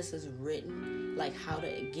lot of this is written, like how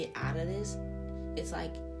to get out of this. It's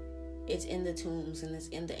like, it's in the tombs and it's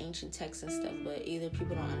in the ancient texts and stuff, but either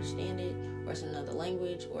people don't understand it, or it's another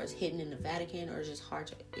language, or it's hidden in the Vatican, or it's just hard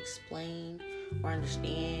to explain or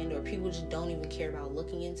understand, or people just don't even care about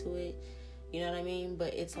looking into it. You know what I mean?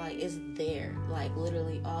 But it's like, it's there. Like,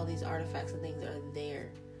 literally, all these artifacts and things are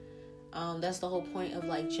there. That's the whole point of,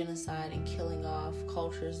 like, genocide and killing off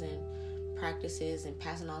cultures and practices and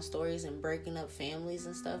passing on stories and breaking up families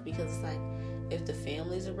and stuff. Because it's like, if the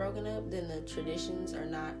families are broken up, then the traditions are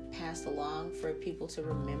not passed along for people to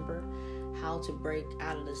remember how to break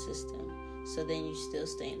out of the system. So then you still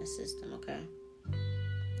stay in the system, okay?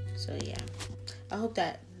 So, yeah. I hope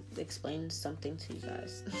that explains something to you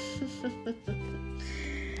guys.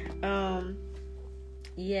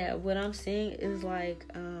 Yeah, what I'm saying is like,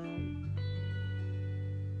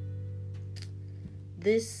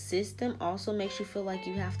 this system also makes you feel like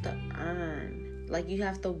you have to earn, like you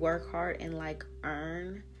have to work hard and like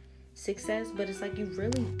earn success, but it's like, you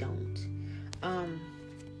really don't.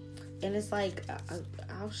 And it's like,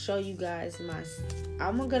 I'll show you guys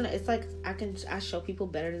it's like, I show people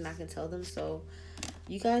better than I can tell them, so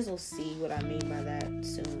you guys will see what I mean by that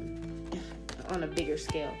soon on a bigger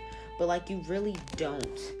scale. But like, you really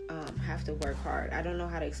don't have to work hard. I don't know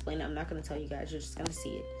how to explain it. I'm not going to tell you guys. You're just going to see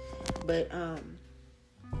it. But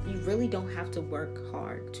you really don't have to work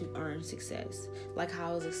hard to earn success. Like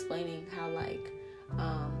how I was explaining how like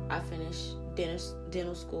I finished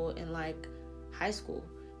dental school in like high school.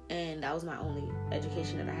 And that was my only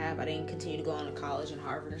education that I have. I didn't continue to go on to college and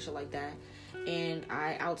Harvard and shit like that. And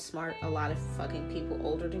I outsmart a lot of fucking people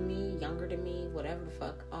older than me, younger than me, whatever the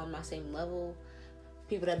fuck, on my same level.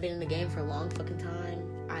 People that have been in the game for a long fucking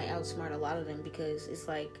time. I outsmart a lot of them because it's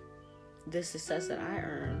like, the success that I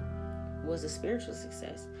earned was a spiritual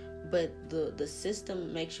success. But the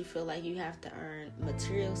system makes you feel like you have to earn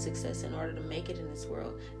material success in order to make it in this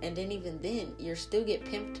world. And then even then, you still get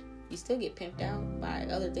pimped out by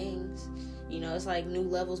other things. You know, it's like new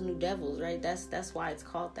levels, new devils, right? That's why it's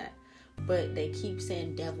called that. But they keep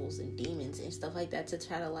saying devils and demons and stuff like that to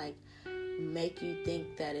try to like make you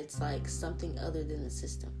think that it's like something other than the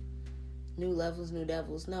system. New levels, new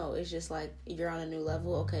devils. No, it's just like, you're on a new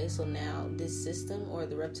level. Okay, so now this system or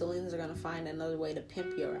the reptilians are going to find another way to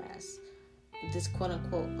pimp your ass. This quote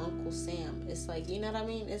unquote Uncle Sam. It's like, you know what I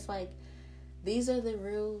mean? It's like, these are the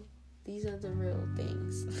real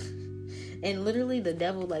things. And literally the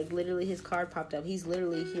devil, like literally his card popped up. He's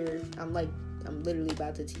literally here. I'm literally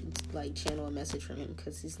about to channel a message from him,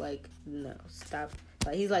 because he's like, no, stop.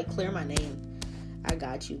 Like, he's like, clear my name. I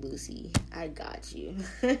got you, Lucy. I got you.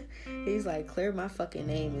 He's like, clear my fucking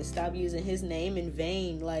name and stop using his name in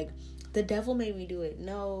vain. Like, the devil made me do it.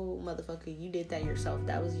 No, motherfucker, you did that yourself.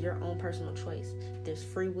 That was your own personal choice. There's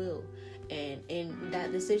free will. And in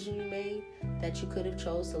that decision you made, that you could have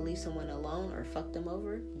chose to leave someone alone or fuck them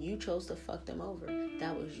over, you chose to fuck them over.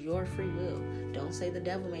 That was your free will. Don't say the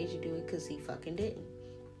devil made you do it, because he fucking didn't.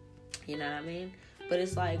 You know what I mean? But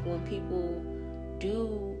it's like, when people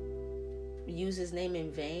do use his name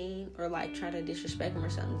in vain or like try to disrespect him or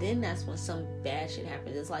something, then that's when some bad shit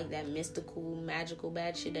happens. It's like that mystical, magical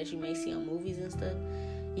bad shit that you may see on movies and stuff.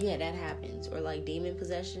 Yeah, that happens. Or like demon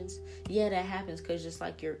possessions. Yeah, that happens because just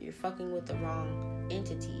like you're fucking with the wrong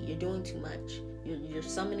entity. You're doing too much. You're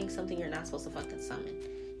summoning something you're not supposed to fucking summon.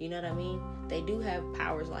 You know what I mean? They do have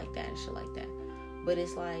powers like that and shit like that. But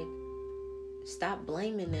it's like, stop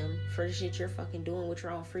blaming them for the shit you're fucking doing with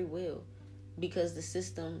your own free will. Because the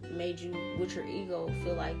system made you, with your ego,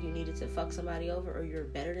 feel like you needed to fuck somebody over, or you're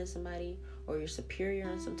better than somebody, or you're superior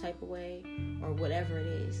in some type of way, or whatever it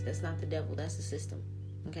is. That's not the devil, that's the system.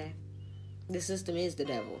 Okay? The system is the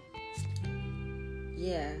devil.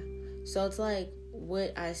 Yeah. So it's like,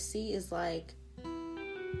 what I see is like,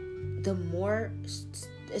 the more,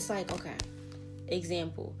 it's like, okay,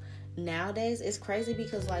 example. Nowadays, it's crazy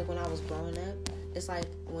because like when I was growing up, it's like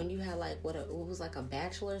when you had like it was like a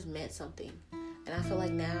bachelor's meant something. And I feel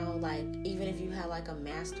like now, like, even if you had like a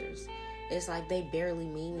master's, it's like they barely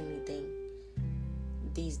mean anything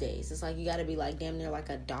these days. It's like you gotta be like damn near like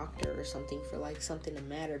a doctor or something for like something to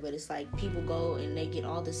matter. But it's like people go and they get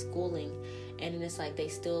all this schooling, and then it's like they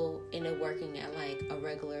still end up working at like a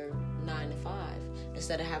regular 9 to 5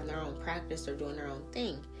 instead of having their own practice or doing their own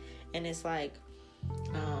thing. And it's like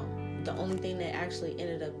the only thing they actually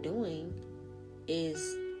ended up doing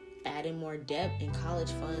is adding more debt in college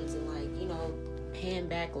funds and like, you know, paying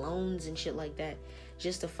back loans and shit like that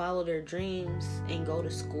just to follow their dreams and go to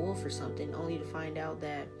school for something, only to find out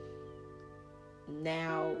that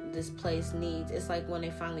now this place needs, it's like when they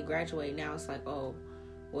finally graduate, now it's like, oh,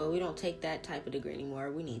 well, we don't take that type of degree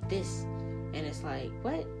anymore, we need this. And it's like,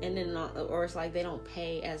 what? And then, or it's like they don't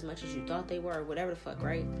pay as much as you thought they were, or whatever the fuck,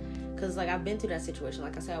 right? Because, like, I've been through that situation.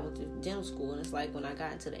 Like I said, I went to dental school, and it's like when I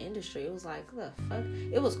got into the industry, it was like, what the fuck?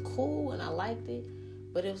 It was cool, and I liked it,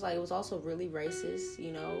 but it was like, it was also really racist,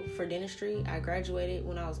 you know? For dentistry, I graduated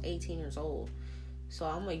when I was 18 years old. So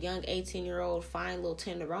I'm a young 18-year-old, fine little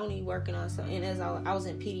tenderoni working on something. And as I was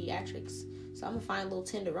in pediatrics, so I'm a fine little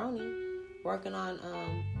tenderoni working on,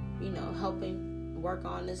 you know, helping work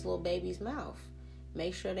on this little baby's mouth,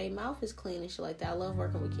 make sure their mouth is clean and shit like that. I love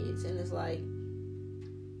working with kids. And it's like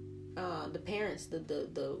the parents,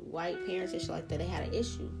 the white parents and shit like that, they had an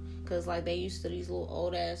issue because like they used to these little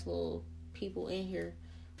old ass little people in here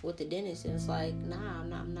with the dentist, and it's like, nah, I'm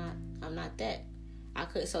not that.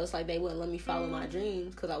 So it's like they wouldn't let me follow my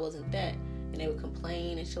dreams because I wasn't that, and they would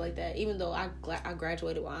complain and shit like that. Even though I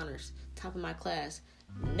graduated with honors, top of my class,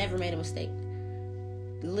 never made a mistake,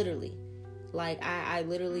 literally. Like, I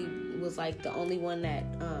literally was, like, the only one that,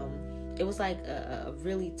 it was, like, a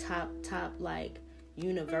really top, like,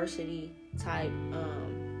 university type,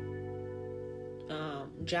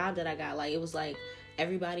 job that I got. Like, it was, like,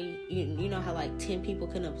 everybody, you know how, like, 10 people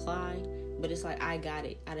couldn't apply? But it's, like, I got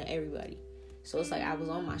it out of everybody. So, it's, like, I was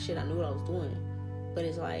on my shit. I knew what I was doing. But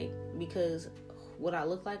it's, like, because what I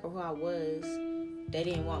looked like or who I was, they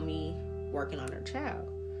didn't want me working on their child.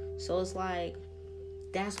 So, it's, like,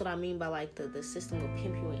 that's what I mean by, like, the system will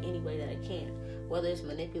pimp you in any way that it can. Whether it's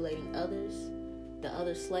manipulating others, the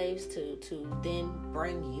other slaves, to then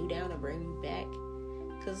bring you down and bring you back.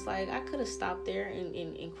 Because, like, I could have stopped there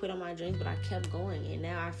and quit on my dreams, but I kept going. And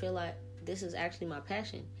now I feel like this is actually my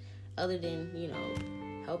passion. Other than, you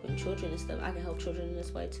know, helping children and stuff, I can help children in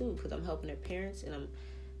this way, too. Because I'm helping their parents and I'm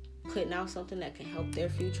putting out something that can help their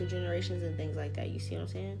future generations and things like that. You see what I'm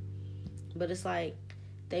saying? But it's like,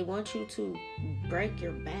 they want you to break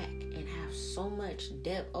your back and have so much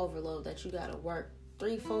debt overload that you gotta work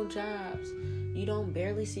 3-4 jobs. You don't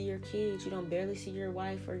barely see your kids. You don't barely see your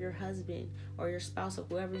wife or your husband or your spouse or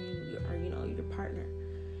whoever you are, you know, your partner.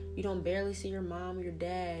 You don't barely see your mom, your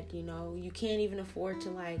dad, you know. You can't even afford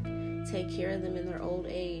to, like, take care of them in their old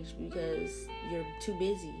age because you're too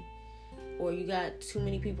busy. Or you got too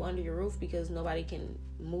many people under your roof because nobody can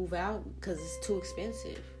move out because it's too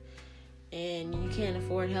expensive. And you can't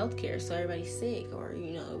afford healthcare, so everybody's sick, or,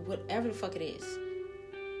 you know, whatever the fuck it is.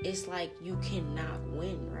 It's like you cannot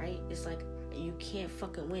win, right? It's like you can't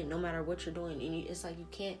fucking win no matter what you're doing. And it's like you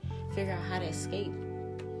can't figure out how to escape.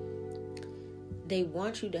 They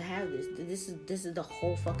want you to have this. This is the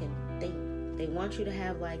whole fucking thing. They want you to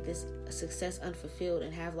have, like, this success unfulfilled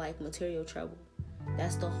and have, like, material trouble.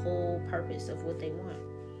 That's the whole purpose of what they want.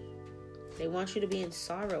 They want you to be in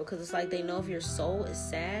sorrow because it's like they know if your soul is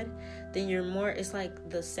sad, then you're more, it's like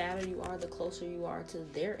the sadder you are, the closer you are to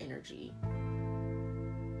their energy.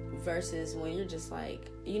 Versus when you're just like,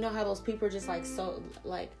 you know how those people are just like, so,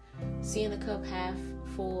 like, seeing the cup half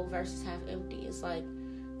full versus half empty. It's like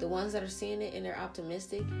the ones that are seeing it and they're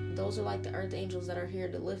optimistic, those are like the earth angels that are here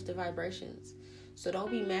to lift the vibrations. So don't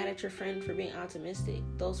be mad at your friend for being optimistic.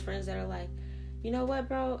 Those friends that are like, you know what,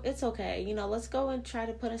 bro? It's okay. You know, let's go and try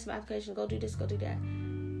to put in some applications. Go do this, go do that.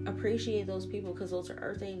 Appreciate those people because those are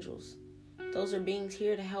earth angels. Those are beings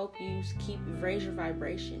here to help you raise your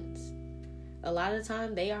vibrations. A lot of the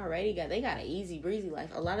time, they got an easy breezy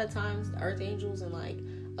life. A lot of times, the earth angels and like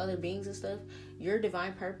other beings and stuff, your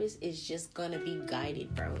divine purpose is just gonna be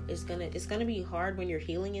guided, bro. It's gonna be hard when you're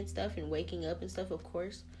healing and stuff and waking up and stuff, of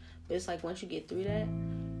course. But it's like once you get through that,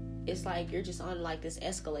 it's like you're just on like this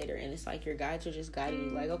escalator, and it's like your guides are just guiding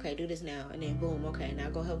you, like, okay, do this now, and then boom, okay, now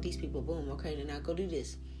go help these people, boom, okay, then now go do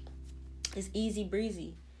this. It's easy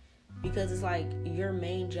breezy, because it's like your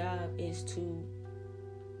main job is to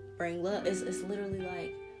bring love. It's literally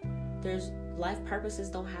like there's life purposes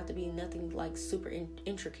don't have to be nothing like super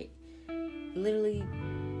intricate. Literally,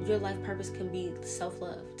 your life purpose can be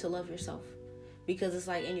self-love, to love yourself. Because it's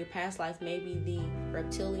like in your past life, maybe the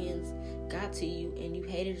reptilians got to you and you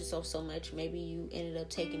hated yourself so much, maybe you ended up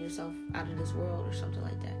taking yourself out of this world or something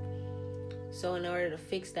like that. So in order to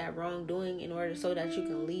fix that wrongdoing, so that you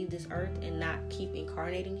can leave this earth and not keep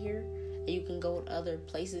incarnating here, and you can go to other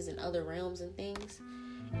places and other realms and things,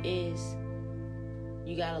 is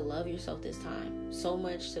you gotta love yourself this time so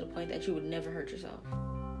much to the point that you would never hurt yourself,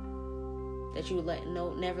 that you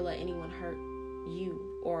would never let anyone hurt you,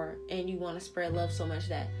 and you want to spread love so much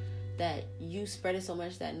that you spread it so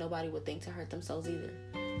much that nobody would think to hurt themselves either.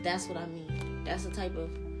 That's what I mean. That's the type of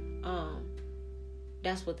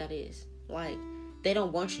that's what that is. Like, they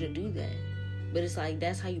don't want you to do that, but it's like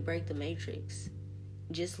that's how you break the matrix.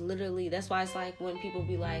 Just literally, that's why it's like when people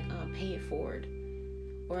be like, pay it forward,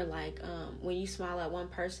 or like when you smile at one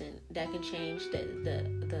person, that can change the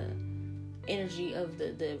energy of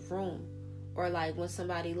the room. Or like when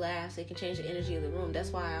somebody laughs, it can change the energy of the room. That's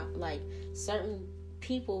why like certain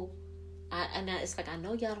people, it's like, I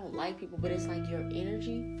know y'all don't like people, but it's like your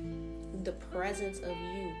energy, the presence of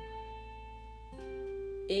you,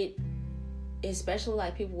 it, especially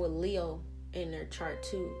like people with Leo in their chart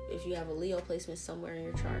too. If you have a Leo placement somewhere in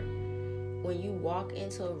your chart, when you walk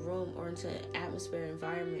into a room or into an atmosphere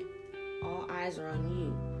environment, all eyes are on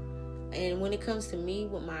you. And when it comes to me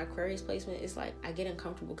with my Aquarius placement, it's like I get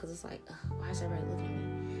uncomfortable because it's like, why is everybody looking at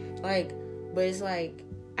me? Like, but it's like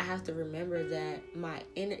I have to remember that my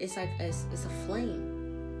inner, it's like it's a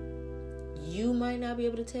flame. You might not be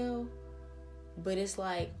able to tell, but it's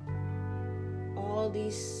like all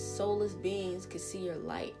these soulless beings can see your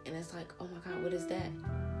light, and it's like, oh my God, what is that?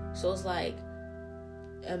 So it's like,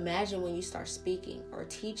 imagine when you start speaking or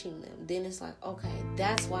teaching them, then it's like, okay,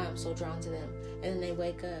 that's why I'm so drawn to them. And then they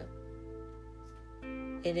wake up,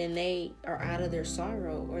 and then they are out of their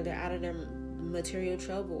sorrow, or they're out of their material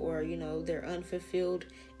trouble, or, you know, their unfulfilled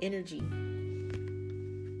energy.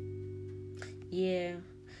 Yeah,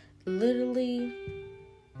 literally,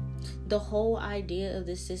 the whole idea of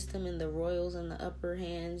this system and the royals and the upper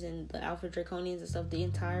hands and the alpha draconians and stuff, the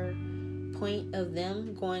entire point of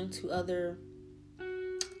them going to other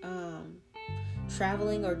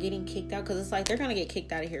traveling or getting kicked out, because it's like they're gonna get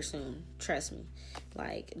kicked out of here soon, trust me.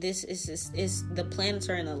 Like, this is the planets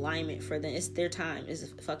are in alignment for them. It's their time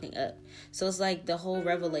is fucking up. So it's like the whole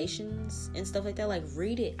revelations and stuff like that, like,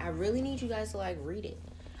 read it. I really need you guys to like read it.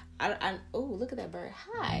 Oh, look at that bird.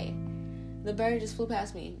 Hi. The bird just flew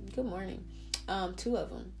past me. Good morning. 2 of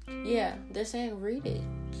them. Yeah, they're saying read it.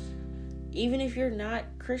 Even if you're not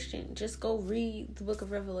Christian, just go read the book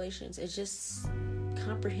of Revelations. It's just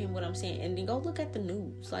comprehend what I'm saying, and then go look at the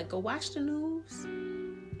news. Like, go watch the news,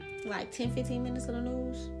 like 10-15 minutes of the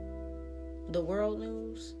news, the world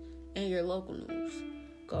news and your local news.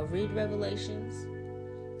 Go read Revelations,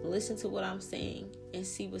 listen to what I'm saying, and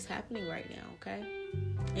see what's happening right now, okay?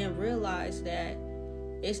 And realize that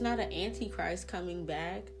it's not an antichrist coming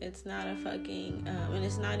back. It's not a fucking and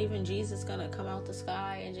it's not even Jesus gonna come out the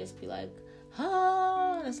sky and just be like,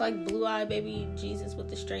 oh, and it's like blue-eyed baby Jesus with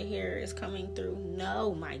the straight hair is coming through.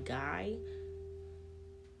 No, my guy.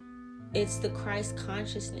 It's the Christ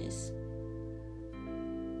consciousness.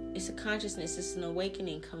 It's a consciousness. It's an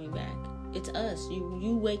awakening coming back. It's us.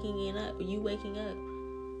 You waking up. You waking up.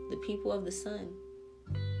 The people of the sun.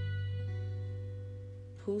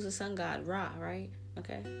 Who's the sun god? Ra, right?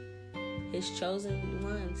 Okay. His chosen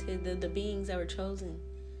ones. The beings that were chosen.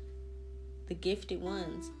 The gifted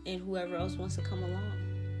ones, and whoever else wants to come along.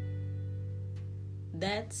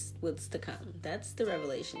 That's what's to come. That's the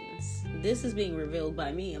revelations. This is being revealed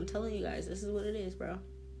by me. I'm telling you guys, this is what it is, bro.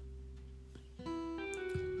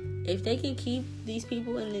 If they can keep these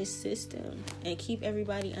people in this system and keep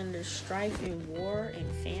everybody under strife and war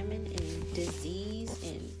and famine and disease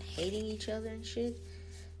and hating each other and shit,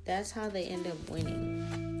 that's how they end up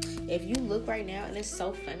winning. If you look right now, and it's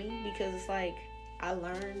so funny because it's like, I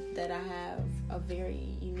learned that I have a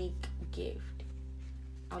very unique gift.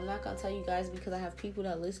 I'm not gonna tell you guys because I have people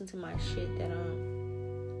that listen to my shit that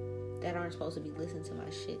that aren't supposed to be listening to my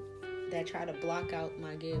shit, that try to block out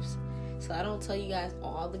my gifts. So I don't tell you guys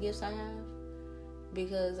all the gifts I have,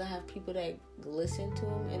 because I have people that listen to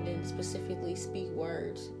them and then specifically speak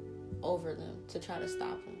words over them to try to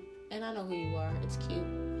stop them. And I know who you are. It's cute.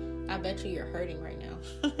 I bet you're hurting right now.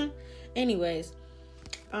 Anyways,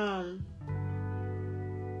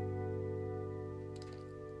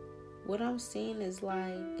 what I'm seeing is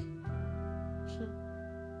like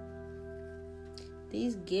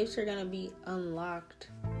these gifts are gonna be unlocked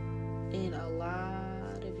in a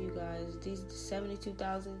lot of you guys. These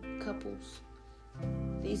 72,000 couples.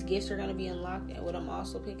 These gifts are going to be unlocked. And what I'm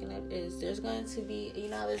also picking up is there's going to be,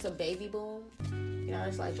 there's a baby boom.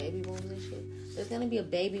 There's like baby booms and shit. There's going to be a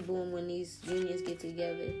baby boom when these unions get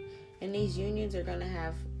together. And these unions are going to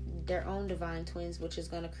have their own divine twins, which is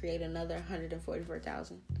going to create another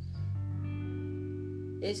 144,000.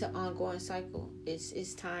 It's an ongoing cycle.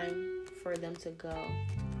 It's time for them to go.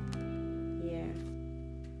 Yeah.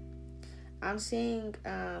 I'm seeing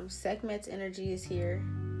Sekhmet's energy is here.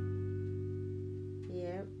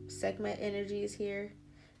 Yeah, Sekhmet energy is here.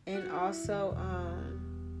 And also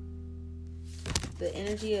the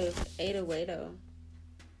energy of Ada Wado.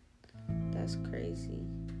 That's crazy.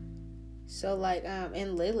 So like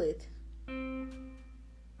and Lilith.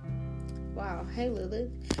 Wow. Hey Lilith.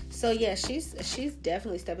 So yeah, she's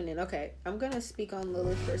definitely stepping in. Okay, I'm gonna speak on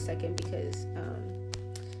Lilith for a second because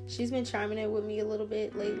she's been chiming in with me a little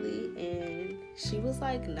bit lately, and she was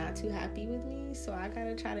like not too happy with me, so I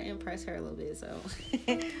gotta try to impress her a little bit. So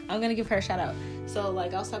I'm gonna give her a shout out. So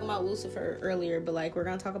like I was talking about Lucifer earlier, but like we're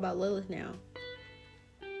gonna talk about Lilith now.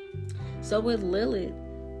 So with Lilith,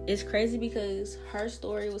 it's crazy because her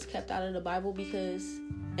story was kept out of the Bible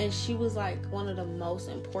and she was like one of the most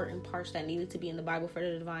important parts that needed to be in the Bible for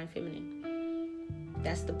the divine feminine.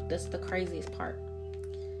 That's the craziest part.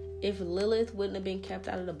 If Lilith wouldn't have been kept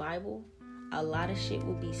out of the Bible, a lot of shit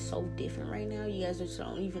would be so different right now. You guys just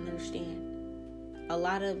don't even understand. A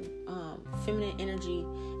lot of feminine energy,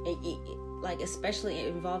 like especially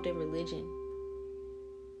involved in religion,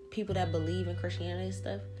 people that believe in Christianity and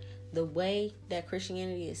stuff, the way that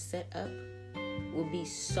Christianity is set up would be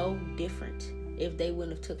so different if they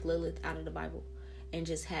wouldn't have took Lilith out of the Bible and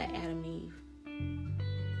just had Adam and Eve.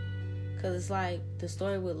 Because it's like the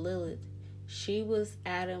story with Lilith. She was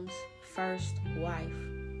Adam's first wife.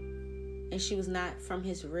 And she was not from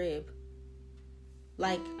his rib.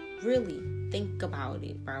 Like, really, think about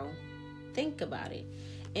it, bro. Think about it.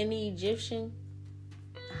 In the Egyptian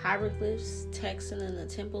hieroglyphs, texts, and in the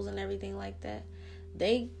temples and everything like that,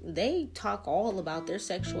 they talk all about their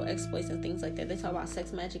sexual exploits and things like that. They talk about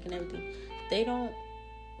sex magic and everything. They don't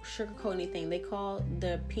sugarcoat anything. They call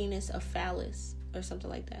the penis a phallus or something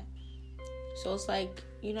like that. So it's like,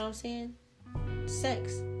 you know what I'm saying?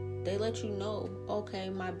 Sex. They let you know, okay,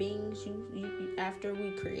 my beings, you after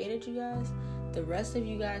we created you guys, the rest of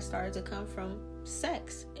you guys started to come from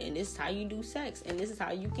sex. And this is how you do sex. And this is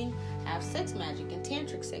how you can have sex magic and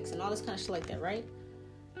tantric sex and all this kind of shit like that, right?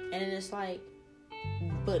 And then it's like,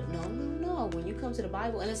 but no. When you come to the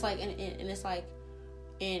Bible, and it's like, and it's like,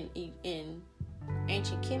 in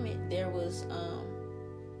ancient Kemet, there was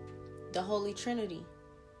the Holy Trinity.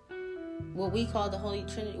 What we call the Holy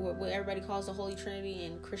Trinity, what everybody calls the Holy Trinity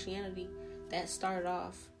in Christianity, that started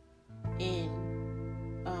off in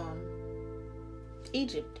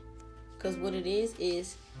Egypt. Because what it is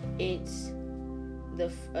it's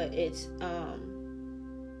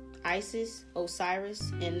Isis,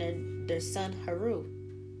 Osiris, and their son Haru,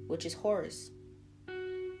 which is Horus.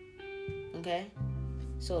 Okay?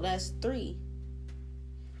 So that's 3.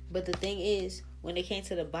 But the thing is, when they came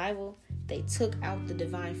to the Bible, they took out the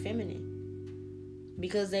divine feminine.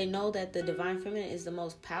 Because they know that the divine feminine is the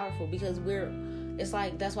most powerful. Because it's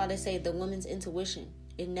like, that's why they say the woman's intuition,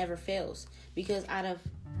 it never fails. Because out of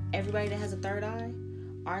everybody that has a third eye,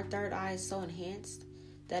 our third eye is so enhanced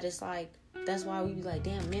that it's like, that's why we be like,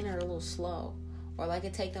 damn, men are a little slow. Or like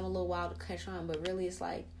it take them a little while to catch on. But really it's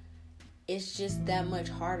like, it's just that much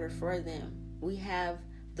harder for them. We have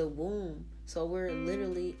the womb. So we're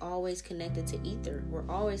literally always connected to ether. We're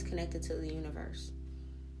always connected to the universe.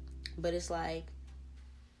 But it's like,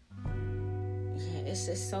 yeah, it's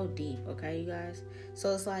just so deep, okay, you guys?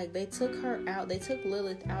 So it's like they took her out. They took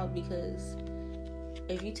Lilith out because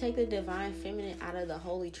if you take the divine feminine out of the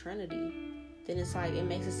Holy Trinity, then it's like it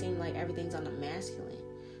makes it seem like everything's on the masculine.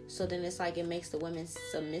 So then it's like it makes the women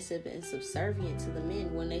submissive and subservient to the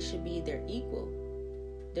men when they should be their equal.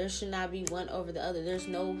 There should not be one over the other. There's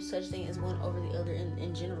no such thing as one over the other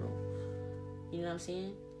in general. You know what I'm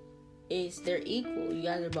saying? They're equal. You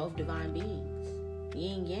guys are both divine beings.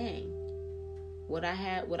 Yin yang. What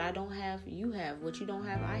I don't have, you have. What you don't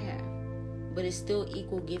have, I have. But it's still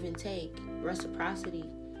equal give and take, reciprocity,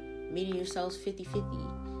 meeting yourselves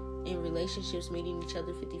 50-50, in relationships meeting each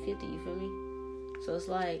other 50-50, you feel me? So it's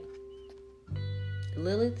like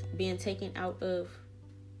Lilith being taken out of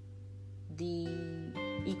the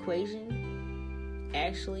equation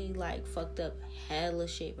actually like fucked up hella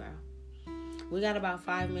shit, bro. We got about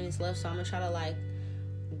 5 minutes left, so I'm gonna try to like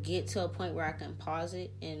get to a point where I can pause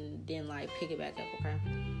it and then like pick it back up, okay?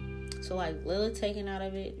 So like Lilith taken out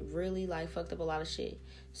of it really like fucked up a lot of shit.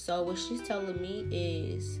 So what she's telling me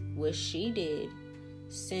is what she did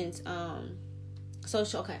since so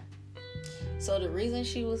the reason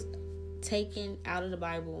she was taken out of the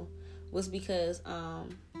Bible was because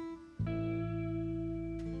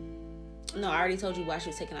no, I already told you why she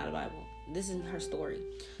was taken out of the Bible. This is her story.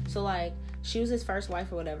 So like she was his first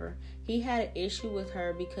wife or whatever. He had an issue with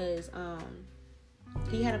her because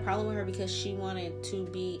he had a problem with her because she wanted to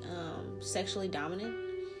be sexually dominant,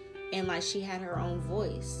 and like she had her own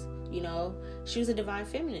voice, you know. She was a divine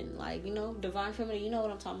feminine, like, you know, divine feminine, you know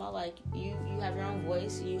what I'm talking about. Like you have your own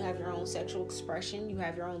voice, you have your own sexual expression, you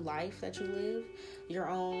have your own life that you live, your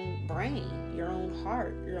own brain, your own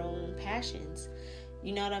heart, your own passions.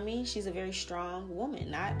 You know what I mean? She's a very strong woman,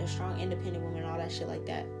 not a strong independent woman, all that shit like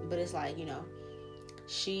that. But it's like, you know,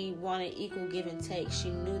 she wanted equal give and take. She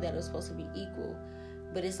knew that it was supposed to be equal.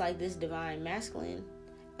 But it's like this divine masculine,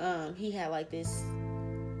 he had like this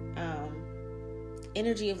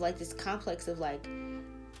energy of like this complex of like,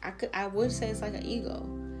 I would say it's like an ego.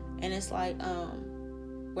 And it's like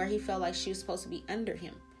where he felt like she was supposed to be under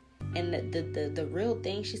him. And the real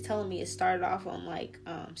thing she's telling me, it started off on like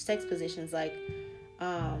sex positions, like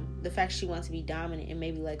the fact she wants to be dominant and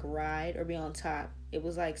maybe like ride or be on top. It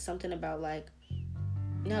was like something about like,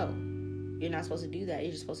 no, you're not supposed to do that.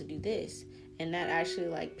 You're just supposed to do this. And that actually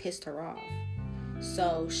like pissed her off.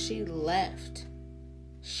 So she left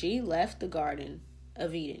the Garden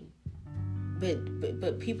of Eden.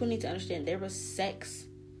 But people need to understand there was sex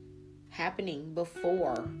happening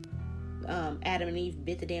before Adam and Eve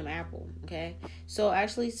bit the damn apple. Okay. So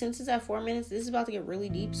actually, since it's at 4 minutes, this is about to get really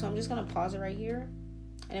deep. So I'm just gonna pause it right here,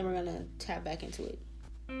 and then we're gonna tap back into it.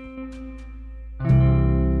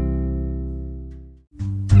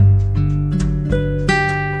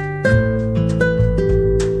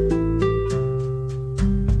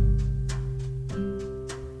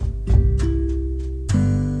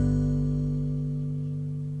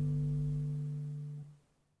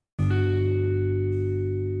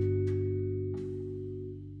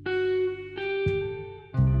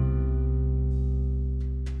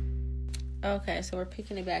 Okay, so we're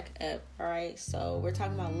picking it back up. All right, so we're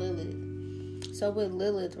talking about Lilith. So with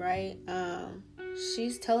Lilith, right,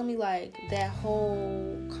 she's telling me like that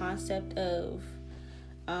whole concept of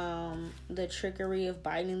the trickery of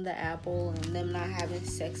biting the apple and them not having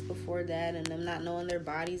sex before that and them not knowing their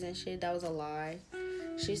bodies and shit, that was a lie.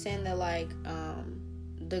 She's saying that like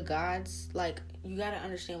the gods, like, you gotta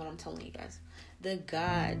understand what I'm telling you guys. The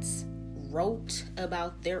gods wrote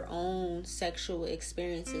about their own sexual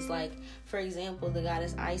experiences. Like, for example, the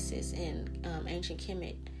goddess Isis in ancient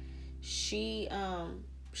Kemet, she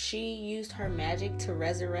used her magic to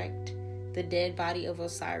resurrect the dead body of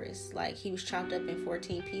Osiris. Like, he was chopped up in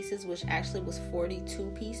 14 pieces, which actually was 42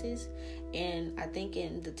 pieces. And I think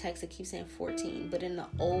in the text it keeps saying 14, but in the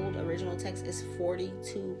old original text it's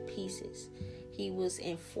 42 pieces. He was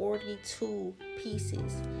in 42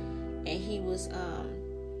 pieces, and he was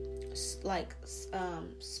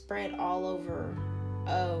spread all over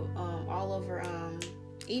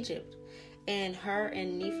Egypt. And her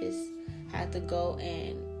and Nephis had to go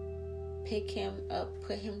and pick him up,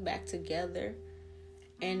 put him back together.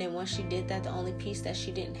 And then once she did that, the only piece that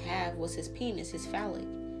she didn't have was his penis, his phallic.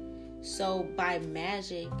 So by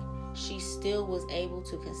magic, she still was able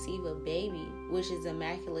to conceive a baby, which is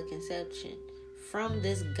immaculate conception, from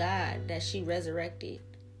this god that she resurrected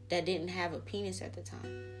that didn't have a penis at the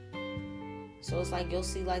time. So it's like you'll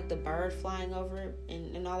see like the bird flying over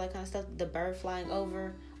and all that kind of stuff. The bird flying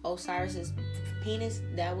over Osiris's penis,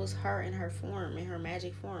 that was her in her form, in her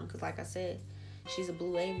magic form. Because like I said, she's a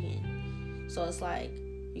blue avian. So it's like,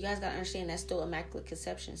 you guys gotta understand that's still immaculate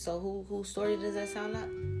conception. So whose story does that sound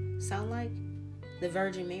like? The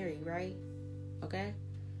Virgin Mary, right? Okay?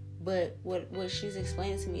 But what she's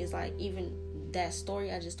explaining to me is like, even that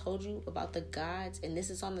story I just told you about the gods, and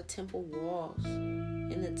this is on the temple walls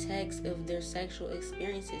in the text of their sexual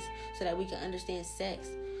experiences, so that we can understand sex.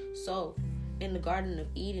 So in the Garden of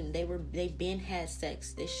Eden, they been had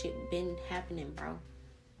sex. This shit been happening, bro.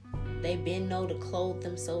 They been know to clothe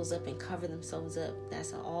themselves up and cover themselves up.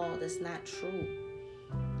 That's not true.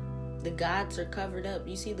 The gods are covered up.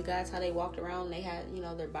 You see the gods, how they walked around, they had,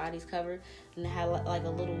 their bodies covered, and they had like a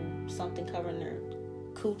little something covering their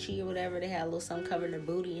coochie or whatever. They had a little something covering their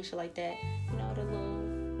booty and shit like that. The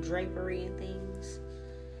little drapery and things.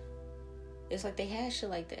 It's like they had shit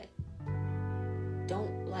like that.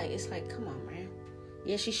 It's like, come on, man.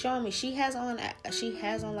 Yeah, she's showing me. She has on like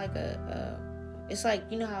it's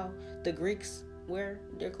like, how the Greeks wear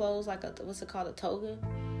their clothes, like what's it called, a toga?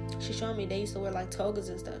 She's showing me they used to wear like togas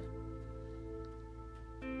and stuff.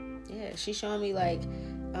 Yeah, she's showing me like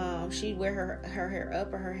she'd wear her hair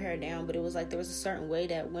up or her hair down, but it was like there was a certain way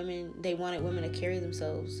that they wanted women to carry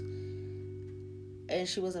themselves, and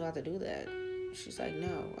she wasn't about to do that. She's like,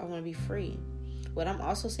 no, I want to be free. What I'm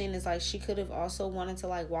also saying is like she could have also wanted to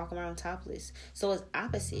like walk around topless. So it's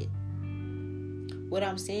opposite. What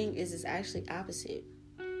I'm saying is it's actually opposite.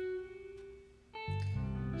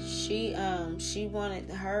 She wanted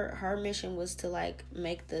her mission was to like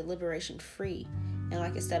make the liberation free, and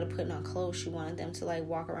like instead of putting on clothes, she wanted them to like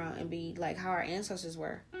walk around and be like how our ancestors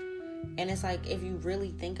were. And it's like, if you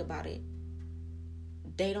really think about it,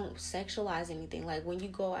 they don't sexualize anything. Like when you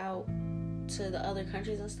go out to the other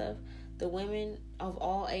countries and stuff, the women of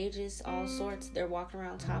all ages, all sorts, they're walking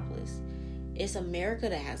around topless. It's America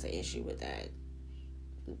that has an issue with that.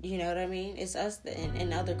 You know what I mean? It's us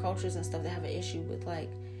and other cultures and stuff that have an issue with like,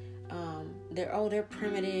 they're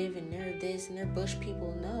primitive and they're this and they're bush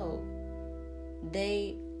people. No,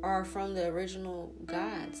 they are from the original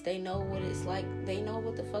gods. They know what it's like. They know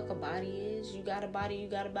what the fuck a body is. You got a body.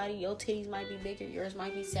 Your titties might be bigger. Yours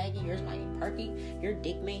might be saggy. Yours might be perky. Your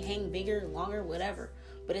dick may hang bigger, longer, whatever.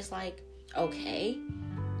 But it's like, okay,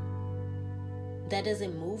 that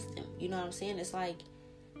doesn't move them. You know what I'm saying? It's like,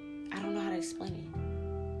 I don't know how to explain it.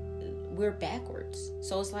 We're backwards.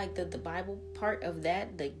 So it's like the Bible part of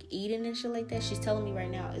that, the eating and shit like that, she's telling me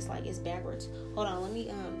right now, it's like it's backwards. Hold on, let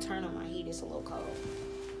me turn on my heat. It's a little cold.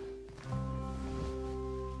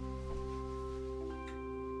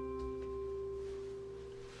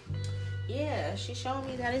 Yeah, she's showing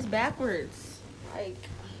me that it's backwards. Like,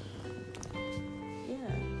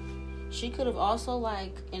 yeah. She could have also,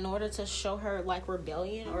 like, in order to show her, like,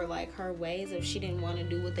 rebellion or, like, her ways if she didn't want to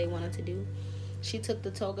do what they wanted to do, she took the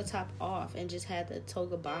toga top off and just had the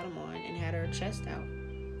toga bottom on and had her chest out.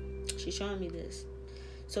 She's showing me this.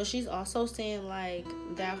 So she's also saying, like,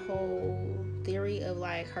 that whole theory of,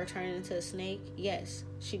 like, her turning into a snake. Yes,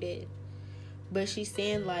 she did. But she's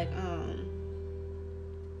saying, like,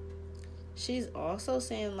 she's also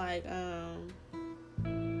saying, like, what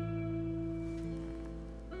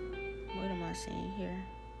am I saying here?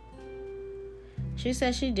 She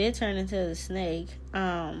said she did turn into the snake.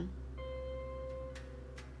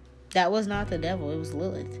 That was not the devil, it was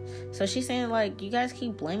Lilith. So she's saying, like, you guys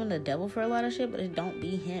keep blaming the devil for a lot of shit, but it don't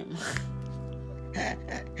be him.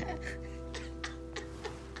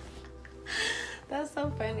 That's so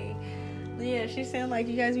funny. Yeah, she's saying, like,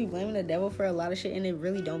 you guys be blaming the devil for a lot of shit, and it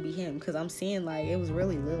really don't be him. Because I'm seeing, like, it was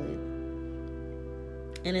really Lilith.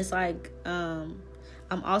 And it's, like, I'm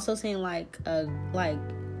also seeing, like,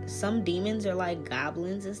 some demons are like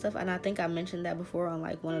goblins and stuff, and I think I mentioned that before on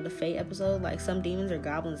like one of the Fae episodes. Like some demons are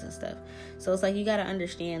goblins and stuff. So it's like you gotta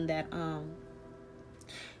understand that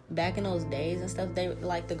back in those days and stuff, they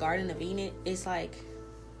like the Garden of Eden. It's like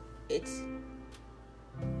it's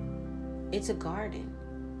a garden,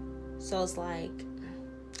 so it's like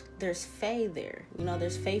there's Fae there.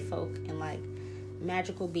 There's Fae folk and like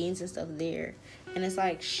magical beings and stuff there. And it's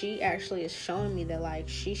like she actually is showing me that like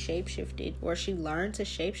she shapeshifted, or she learned to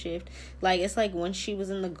shapeshift. Like it's like when she was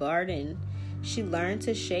in the garden, she learned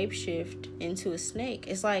to shapeshift into a snake.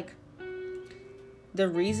 It's like the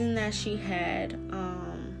reason that she had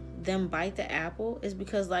them bite the apple is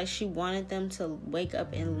because like she wanted them to wake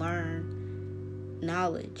up and learn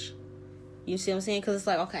knowledge. You see what I'm saying? Because it's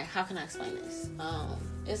like, okay, how can I explain this?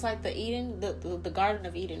 It's like the Eden, the Garden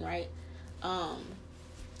of Eden, right?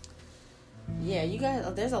 Yeah, you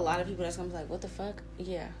guys, there's a lot of people that's gonna be like, what the fuck?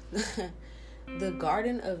 Yeah. The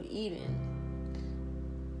Garden of Eden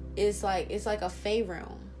is like, it's like a Fae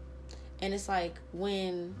realm. And it's like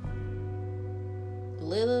when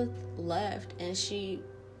Lilith left and she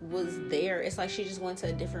was there, it's like she just went to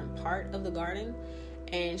a different part of the garden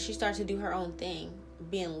and she started to do her own thing,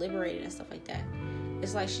 being liberated and stuff like that.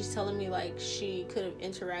 It's like she's telling me like she could have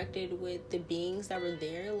interacted with the beings that were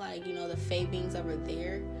there, like, the Fae beings that were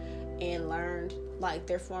there, and learned like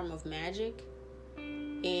their form of magic,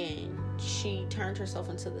 and she turned herself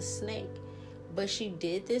into the snake. But she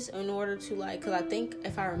did this in order to like, because I think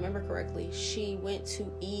if I remember correctly, she went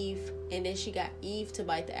to Eve and then she got Eve to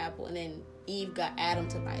bite the apple, and then Eve got Adam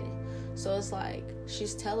to bite it. So it's like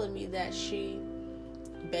she's telling me that she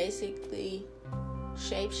basically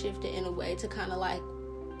shapeshifted in a way to kind of like,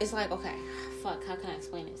 it's like, okay, fuck, how can I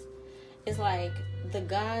explain this? It's like the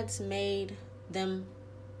gods made them,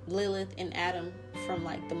 Lilith and Adam, from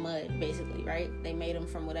like the mud, basically, right? They made them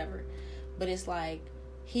from whatever. But it's like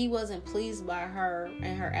he wasn't pleased by her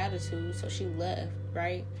and her attitude, so she left,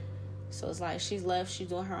 right? So it's like she's left, she's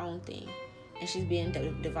doing her own thing, and she's being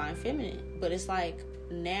divine feminine. But it's like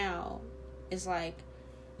now, it's like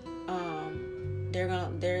they're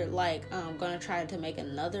gonna try to make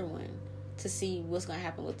another one to see what's gonna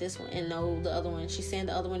happen with this one. And no, the other one, she's saying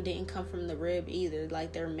the other one didn't come from the rib either.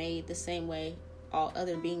 Like they're made the same way all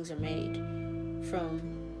other beings are made, from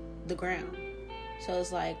the ground. So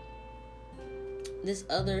it's like this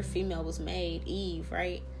other female was made, Eve,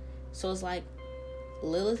 right? So it's like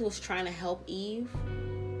Lilith was trying to help Eve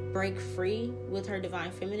break free with her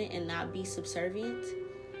divine feminine and not be subservient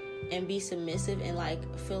and be submissive and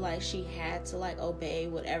like feel like she had to like obey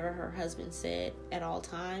whatever her husband said at all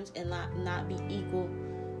times, and not be equal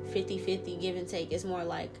 50-50 give and take. It's more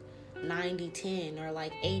like 90-10 or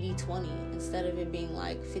like 80-20 instead of it being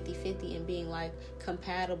like 50-50 and being like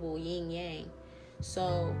compatible yin yang.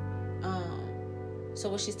 So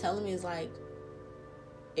what she's telling me is like,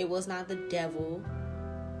 it was not the devil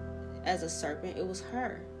as a serpent, it was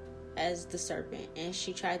her as the serpent. And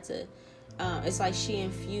she tried to it's like she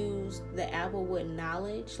infused the apple with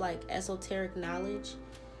knowledge, like esoteric knowledge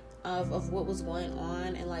of what was going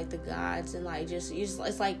on, and like the gods, and like just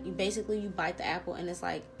it's like basically you bite the apple and it's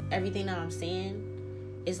like everything that I'm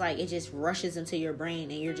saying is like it just rushes into your brain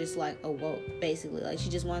and you're just like awoke, basically. Like she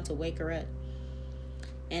just wanted to wake her up.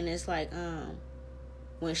 And it's like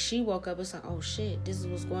when she woke up, it's like, oh shit, this is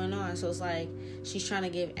what's going on. So it's like she's trying to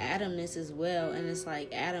give Adam this as well, and it's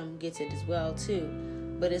like Adam gets it as well too.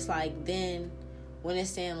 But it's like then when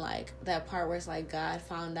it's saying like that part where it's like God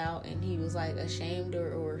found out and he was like ashamed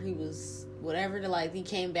or he was whatever, to like he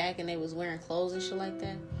came back and they was wearing clothes and shit like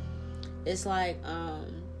that. It's like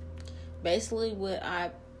basically what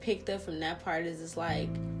I picked up from that part is it's like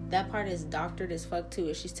that part is doctored as fuck too.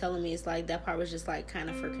 And she's telling me it's like that part was just like kind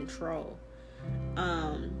of for control.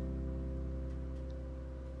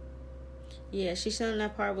 Yeah, she's saying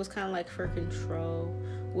that part was kind of like for control.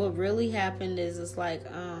 What really happened is it's like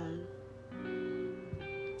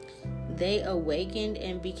they awakened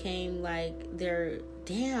and became like they're,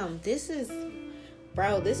 damn, this is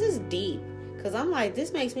deep. Cause I'm like,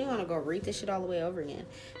 this makes me want to go read this shit all the way over again.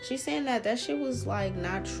 She's saying that shit was like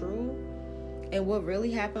not true. And what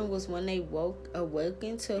really happened was when they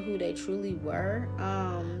awoken to who they truly were,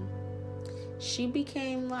 she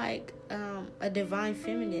became like a divine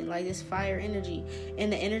feminine, like this fire energy.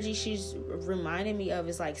 And the energy she's reminding me of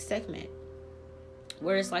is like Sekhmet,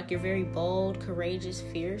 where it's like you're very bold, courageous,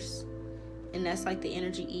 fierce. And that's like the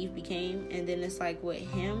energy Eve became. And then it's like with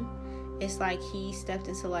him, it's like he stepped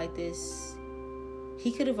into like this,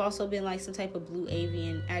 he could have also been like some type of blue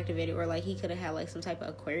avian activated, or like he could have had like some type of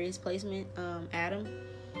Aquarius placement, Adam.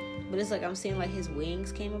 But it's like I'm seeing like his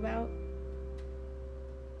wings came about.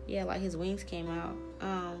 Yeah, like his wings came out.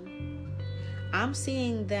 I'm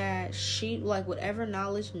seeing that she, like whatever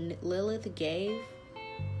knowledge Lilith gave,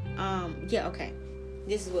 yeah, okay.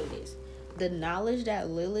 This is what it is. The knowledge that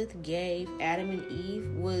Lilith gave Adam and Eve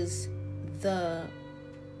was the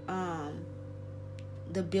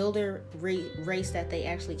builder race that they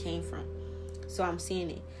actually came from. So I'm seeing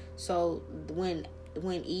it. So when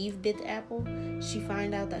Eve bit the apple, she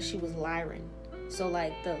found out that she was Lyran. So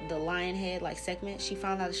like the lion head, like Sekhmet, she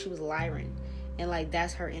found out that she was Lyran. And like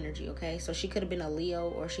that's her energy, okay? So she could have been a Leo,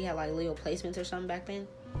 or she had like Leo placements or something back then.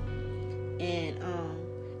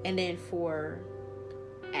 And then for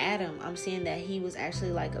Adam, I'm seeing that he was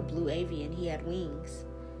actually like a blue avian. He had wings.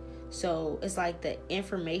 So it's like the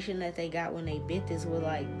information that they got when they bit this was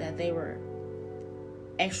like that they were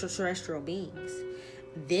extraterrestrial beings.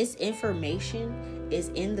 This information is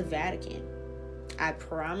in the Vatican. I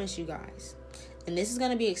promise you guys. And this is going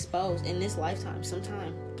to be exposed in this lifetime,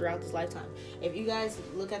 sometime throughout this lifetime. If you guys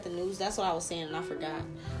look at the news, that's what I was saying and I forgot.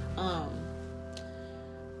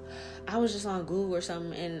 I was just on Google or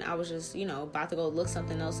something, and I was just, about to go look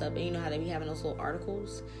something else up. And you know how they be having those little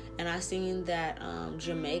articles? And I seen that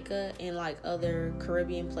Jamaica and like other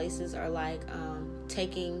Caribbean places are like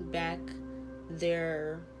taking back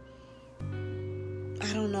their,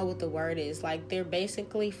 I don't know what the word is. Like they're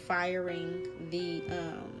basically firing the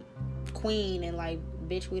queen and like,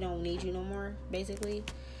 bitch, we don't need you no more, basically.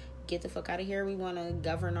 Get the fuck out of here. We want to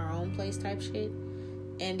govern our own place type shit.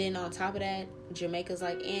 And then on top of that, Jamaica's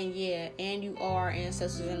like, and you owe our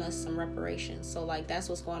ancestors and us some reparations. So like that's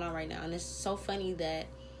what's going on right now. And it's so funny that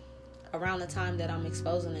around the time that I'm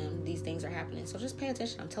exposing them, these things are happening. So just pay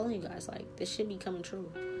attention. I'm telling you guys, like, this should be coming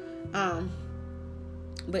true.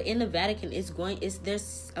 But in the Vatican,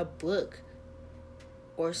 there's a book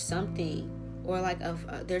or something, or like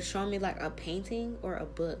they're showing me like a painting or a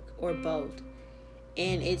book or both,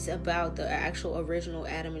 and it's about the actual original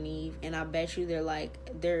Adam and Eve. And I bet you they're like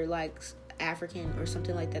African or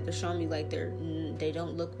something like that. They're showing me like they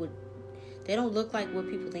don't look like what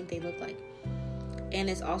people think they look like. And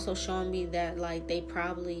it's also showing me that like they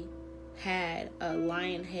probably had a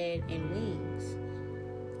lion head and wings,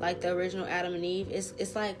 like the original Adam and Eve.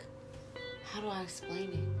 It's like, how do I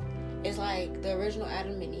explain it? It's like the original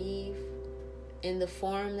Adam and Eve in the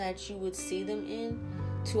form that you would see them in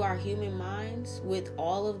to our human minds, with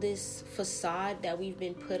all of this facade that we've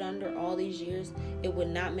been put under all these years. It would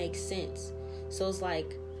not make sense. So it's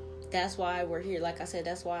like, that's why we're here. Like I said,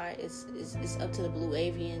 that's why it's up to the blue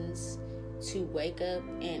avians to wake up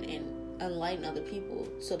and enlighten other people,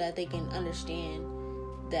 so that they can understand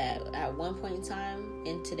that at one point in time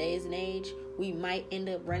in today's age, we might end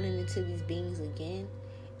up running into these beings again,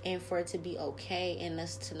 and for it to be okay and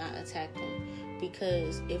us to not attack them.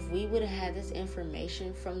 Because if we would have had this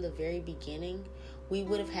information from the very beginning, we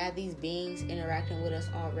would have had these beings interacting with us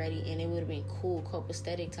already, and it would have been cool,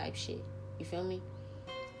 copacetic type shit. You feel me?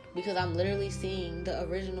 Because I'm literally seeing the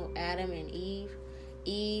original Adam and Eve.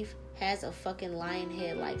 Eve has a fucking lion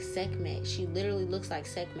head like Sekhmet. She literally looks like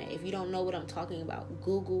Sekhmet. If you don't know what I'm talking about,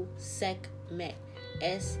 Google Sekhmet.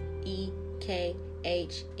 Sekhmet.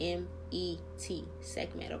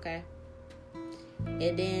 Sekhmet, okay?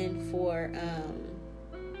 And then for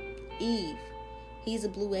Eve, he's a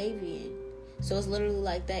blue avian. So it's literally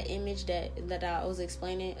like that image that I was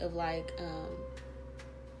explaining of like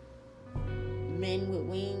men with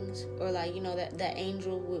wings, or like, you know, that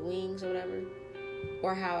angel with wings or whatever.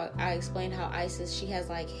 Or how I explained how Isis, she has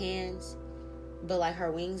like hands, but like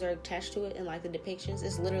her wings are attached to it in like the depictions.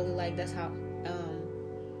 It's literally like that's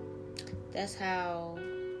how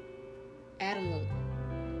Adam looked.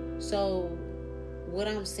 So what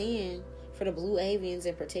I'm seeing for the blue avians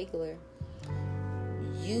in particular,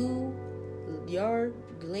 your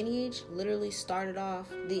lineage literally started off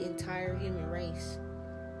the entire human race.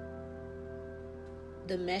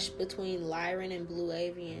 The mesh between Lyran and blue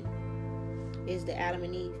avian is the Adam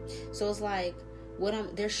and Eve. So it's like,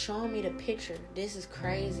 they're showing me the picture. This is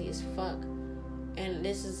crazy as fuck. And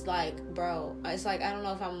this is like, bro, it's like, I don't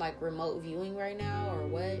know if I'm like remote viewing right now or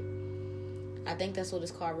what. I think that's what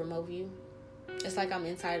it's called, remote view. It's like I'm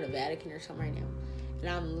inside the Vatican or something right now, and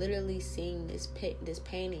I'm literally seeing this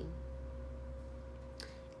painting.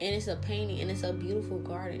 And it's a painting, and it's a beautiful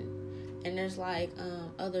garden, and there's like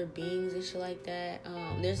other beings and shit like that.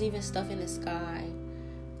 There's even stuff in the sky,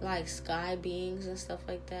 like sky beings and stuff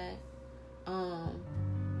like that.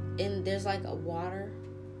 And there's like a water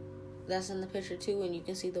that's in the picture too, and you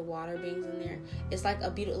can see the water beings in there. It's like a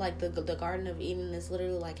beautiful, like the Garden of Eden is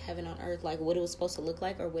literally like heaven on earth, like what it was supposed to look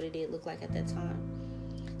like, or what it did look like at that time.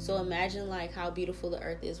 So imagine like how beautiful the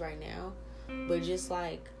earth is right now, but just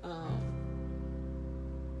like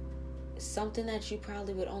something that you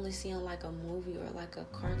probably would only see on like a movie or like a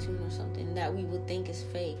cartoon or something that we would think is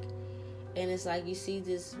fake. And it's like you see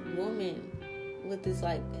this woman with this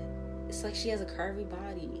like, it's like she has a curvy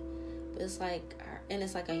body, but it's like, and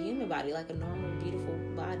it's like a human body, like a normal, beautiful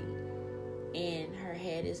body. And her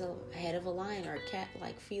head is a head of a lion or a cat,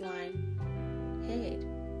 like feline head.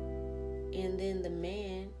 And then the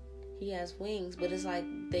man, he has wings, but it's like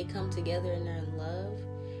they come together and they're in love.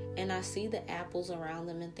 And I see the apples around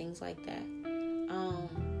them and things like that.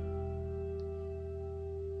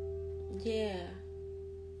 Yeah.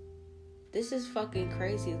 This is fucking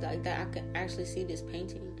crazy, like that I can actually see this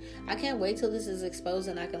painting. I can't wait till this is exposed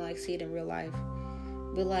and I can like see it in real life.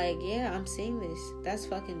 But like, yeah, I'm seeing this. That's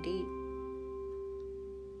fucking deep.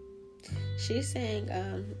 She's saying,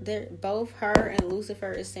 both her and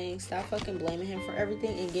Lucifer is saying, stop fucking blaming him for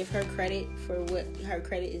everything and give her credit for what her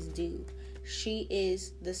credit is due. She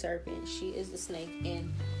is the serpent. She is the snake.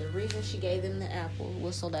 And the reason she gave them the apple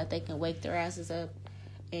was so that they can wake their asses up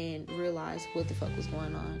and realize what the fuck was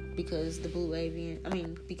going on. Because the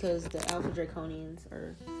because the Alpha Draconians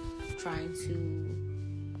are trying to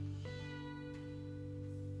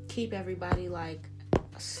keep everybody like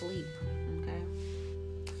asleep. Okay.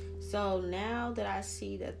 So now that I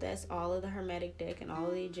see that that's all of the Hermetic deck and all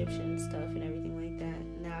of the Egyptian stuff and everything like that,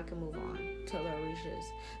 now I can move on to the Orishas.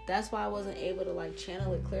 That's why I wasn't able to like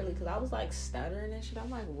channel it clearly, because I was like stuttering and shit. I'm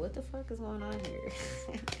like, what the fuck is going on here?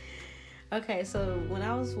 Okay, so when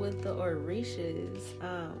I was with the Orishas,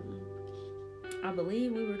 I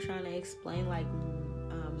believe we were trying to explain like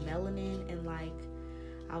melanin and like,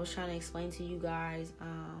 I was trying to explain to you guys,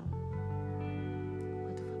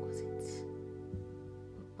 what the fuck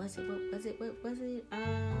was it? What was it?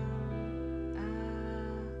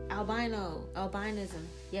 Albinism.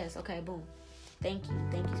 Yes, okay, boom. Thank you,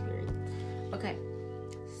 Spirit. Okay,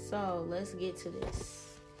 so let's get to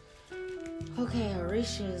this. Okay,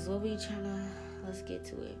 Orishas, let's get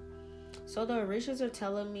to it. So the Orishas are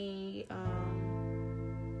telling me,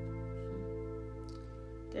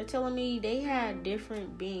 they're telling me they had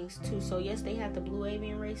different beings too. So yes, they had the blue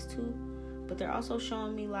avian race too, but they're also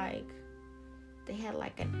showing me like they had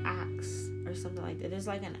like an ox or something like that. There's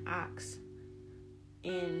like an ox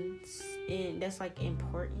in that's like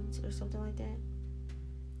important or something like that.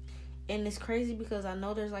 And it's crazy because I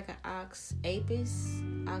know there's like an ox apis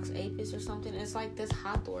or something. It's like this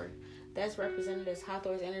Hathor that's represented as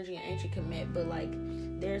Hathor's energy in ancient Kemet, but like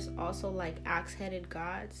there's also like ox-headed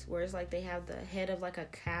gods where it's like they have the head of like a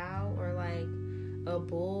cow or like a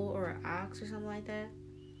bull or an ox or something like that.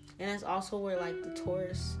 And that's also where like the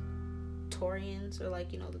Taurians or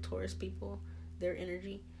like, you know, the Taurus people, their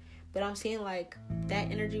energy. But I'm seeing like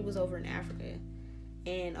that energy was over in Africa,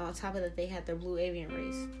 and on top of that they had their blue avian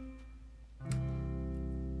race.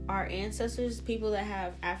 Our ancestors, people that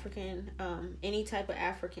have African, any type of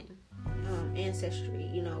African ancestry,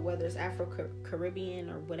 you know, whether it's Afro-Caribbean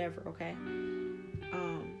or whatever, okay?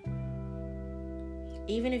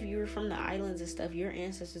 Even if you were from the islands and stuff, your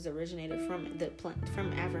ancestors originated from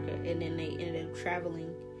Africa, and then they ended up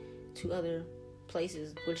traveling to other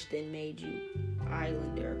places, which then made you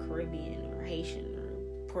Islander or Caribbean or Haitian or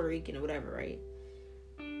Puerto Rican or whatever, right?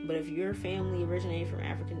 But if your family originated from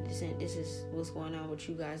African descent, this is what's going on with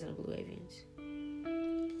you guys and the Blue Avians.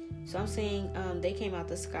 So I'm saying they came out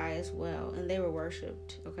the sky as well, and they were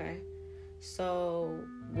worshipped, okay? So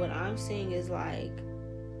what I'm seeing is like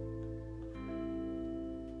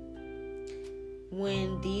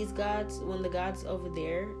when the gods over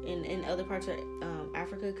there in other parts of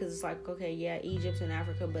Africa, because it's like, okay, yeah, Egypt's in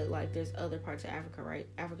Africa, but like there's other parts of Africa, right?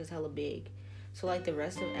 Africa's hella big. So like the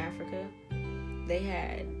rest of Africa, they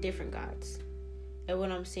had different gods. And what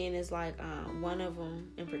I'm seeing is like one of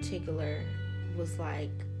them in particular was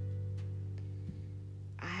like,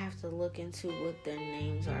 I have to look into what their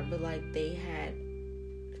names are, but like they had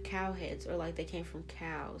cow heads, or like they came from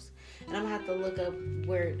cows. And I'm gonna have to look up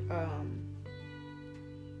where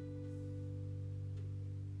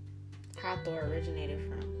Hathor originated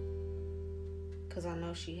from, because I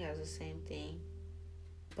know she has the same thing.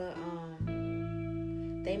 But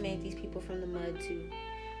they made these people from the mud too.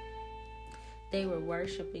 They were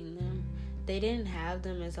worshiping them. They didn't have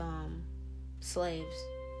them as slaves.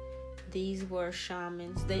 These were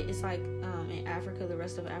shamans. It's like in Africa, the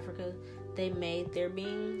rest of Africa, they made their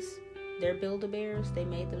beings, their Build-A-Bears, they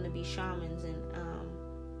made them to be shamans and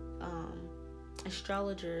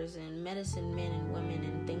astrologers and medicine men and women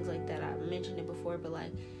and things like that. I mentioned it before, but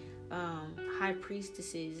like high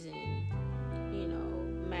priestesses and, you know,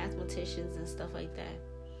 mathematicians and stuff like that.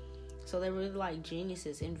 So they were like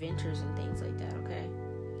geniuses, inventors and things like that, okay?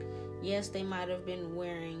 Yes, they might have been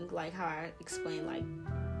wearing, like how I explained, like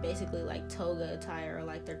basically like toga attire, or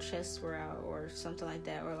like their chests were out or something like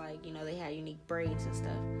that, or like, you know, they had unique braids and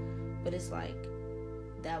stuff. But it's like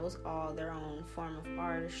that was all their own form of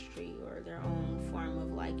artistry or their own form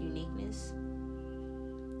of like uniqueness.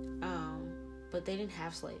 But they didn't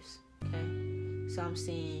have slaves, okay? So I'm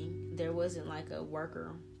seeing there wasn't like a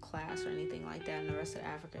worker class or anything like that in the rest of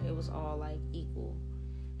Africa. It was all like equal.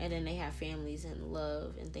 And then they have families and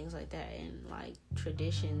love and things like that, and like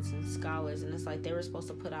traditions and scholars. And it's like they were supposed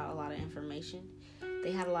to put out a lot of information.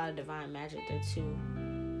 They had a lot of divine magic there too,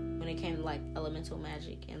 when it came to like elemental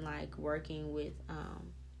magic and like working with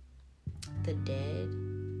the dead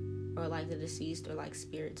or like the deceased or like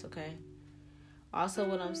spirits, okay? Also,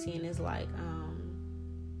 what I'm seeing is like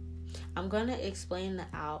I'm gonna explain the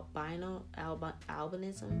albinism,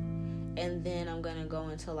 and then I'm gonna go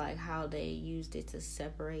into like how they used it to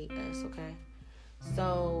separate us, okay?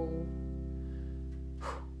 So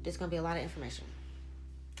there's gonna be a lot of information.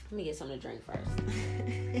 Let me get something to drink first.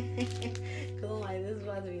 Cause I'm like, this is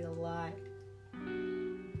about to be a lot.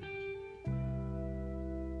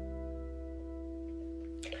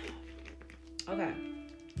 Okay.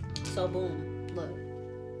 So boom, look.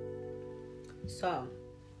 So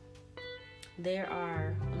there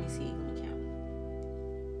are, let me count.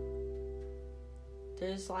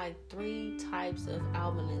 There's like 3 types of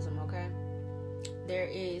albinism, okay? There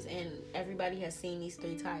is, and everybody has seen these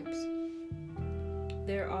 3 types.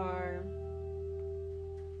 There are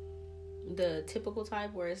the typical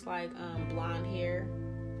type where it's like blonde hair,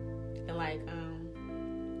 and like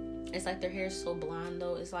it's like their hair is so blonde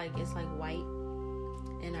though, it's like white,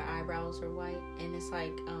 and eyebrows are white, and it's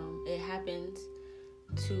like it happens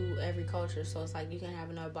to every culture. So it's like you can have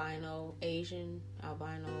an albino Asian,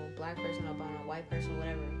 albino black person, albino white person,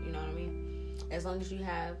 whatever, you know what I mean? As long as you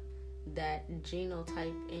have that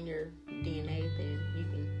genotype in your DNA, then you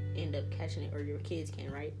can end up catching it, or your kids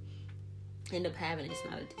can, right? End up having it. It's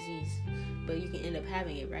not a disease, but you can end up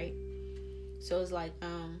having it, right? So it's like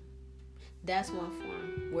that's one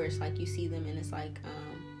form where it's like you see them and it's like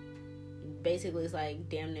basically it's like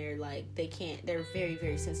damn near like they're very,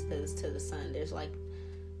 very sensitive to the sun. There's like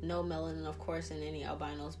no melanin, of course, in any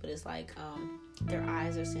albinos, but it's like their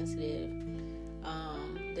eyes are sensitive,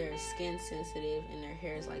 their skin's sensitive, and their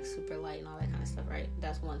hair is like super light and all that kind of stuff, right?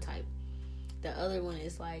 That's one type. The other one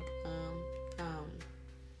is like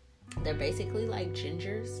they're basically like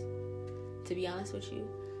gingers, to be honest with you.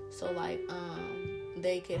 So like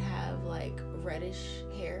they could have like reddish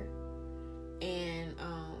hair, and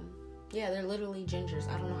they're literally gingers.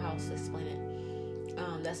 I don't know how else to explain it.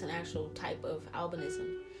 That's an actual type of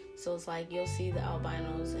albinism. So it's like you'll see the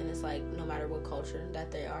albinos, and it's like no matter what culture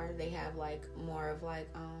that they are, they have like more of like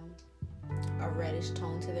a reddish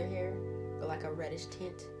tone to their hair, or like a reddish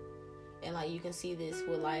tint. And like you can see this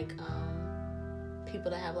with like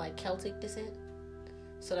people that have like Celtic descent.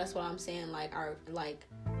 So that's what I'm saying. Like our like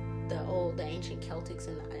the ancient Celtics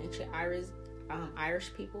and the ancient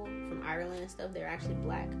Irish people from Ireland and stuff, they're actually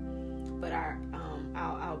black. But our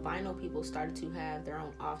albino people started to have their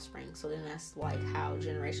own offspring. So then that's like how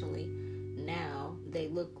generationally now they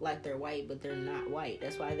look like they're white, but they're not white.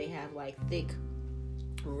 That's why they have like thick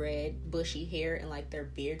red bushy hair, and like their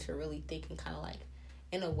beards are really thick and kind of like,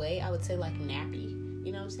 in a way I would say like nappy.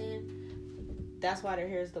 You know what I'm saying? That's why their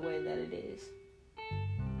hair is the way that it is.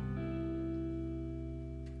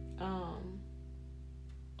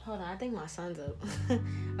 Hold on, I think my son's up.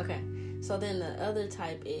 Okay, so then the other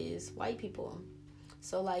type is white people.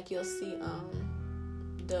 So like you'll see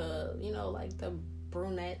the, you know, like the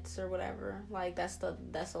brunettes or whatever, like that's the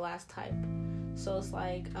last type. So it's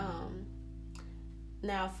like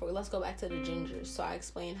now let's go back to the gingers. So I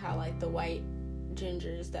explained how like the white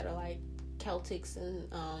gingers that are like Celtics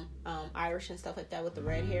and Irish and stuff like that with the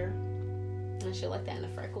red hair and shit like that and the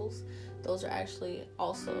freckles, those are actually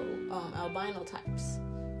also albino types,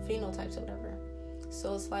 phenotypes or whatever.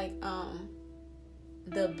 So it's like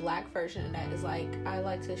the black version of that is like, I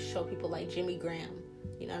like to show people like Jimmy Graham,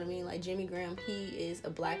 you know what I mean? Like Jimmy Graham, he is a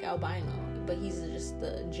black albino, but he's just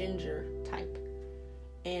the ginger type.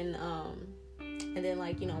 And then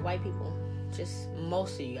like, you know, white people, just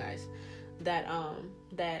most of you guys that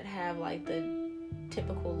have like the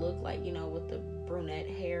typical look, like, you know, with the brunette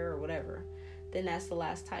hair or whatever, then that's the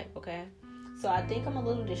last type. Okay, so I think I'm a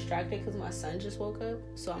little distracted because my son just woke up,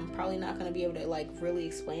 so I'm probably not going to be able to like really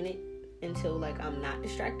explain it until like I'm not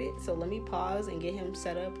distracted. So let me pause and get him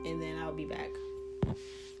set up, and then I'll be back.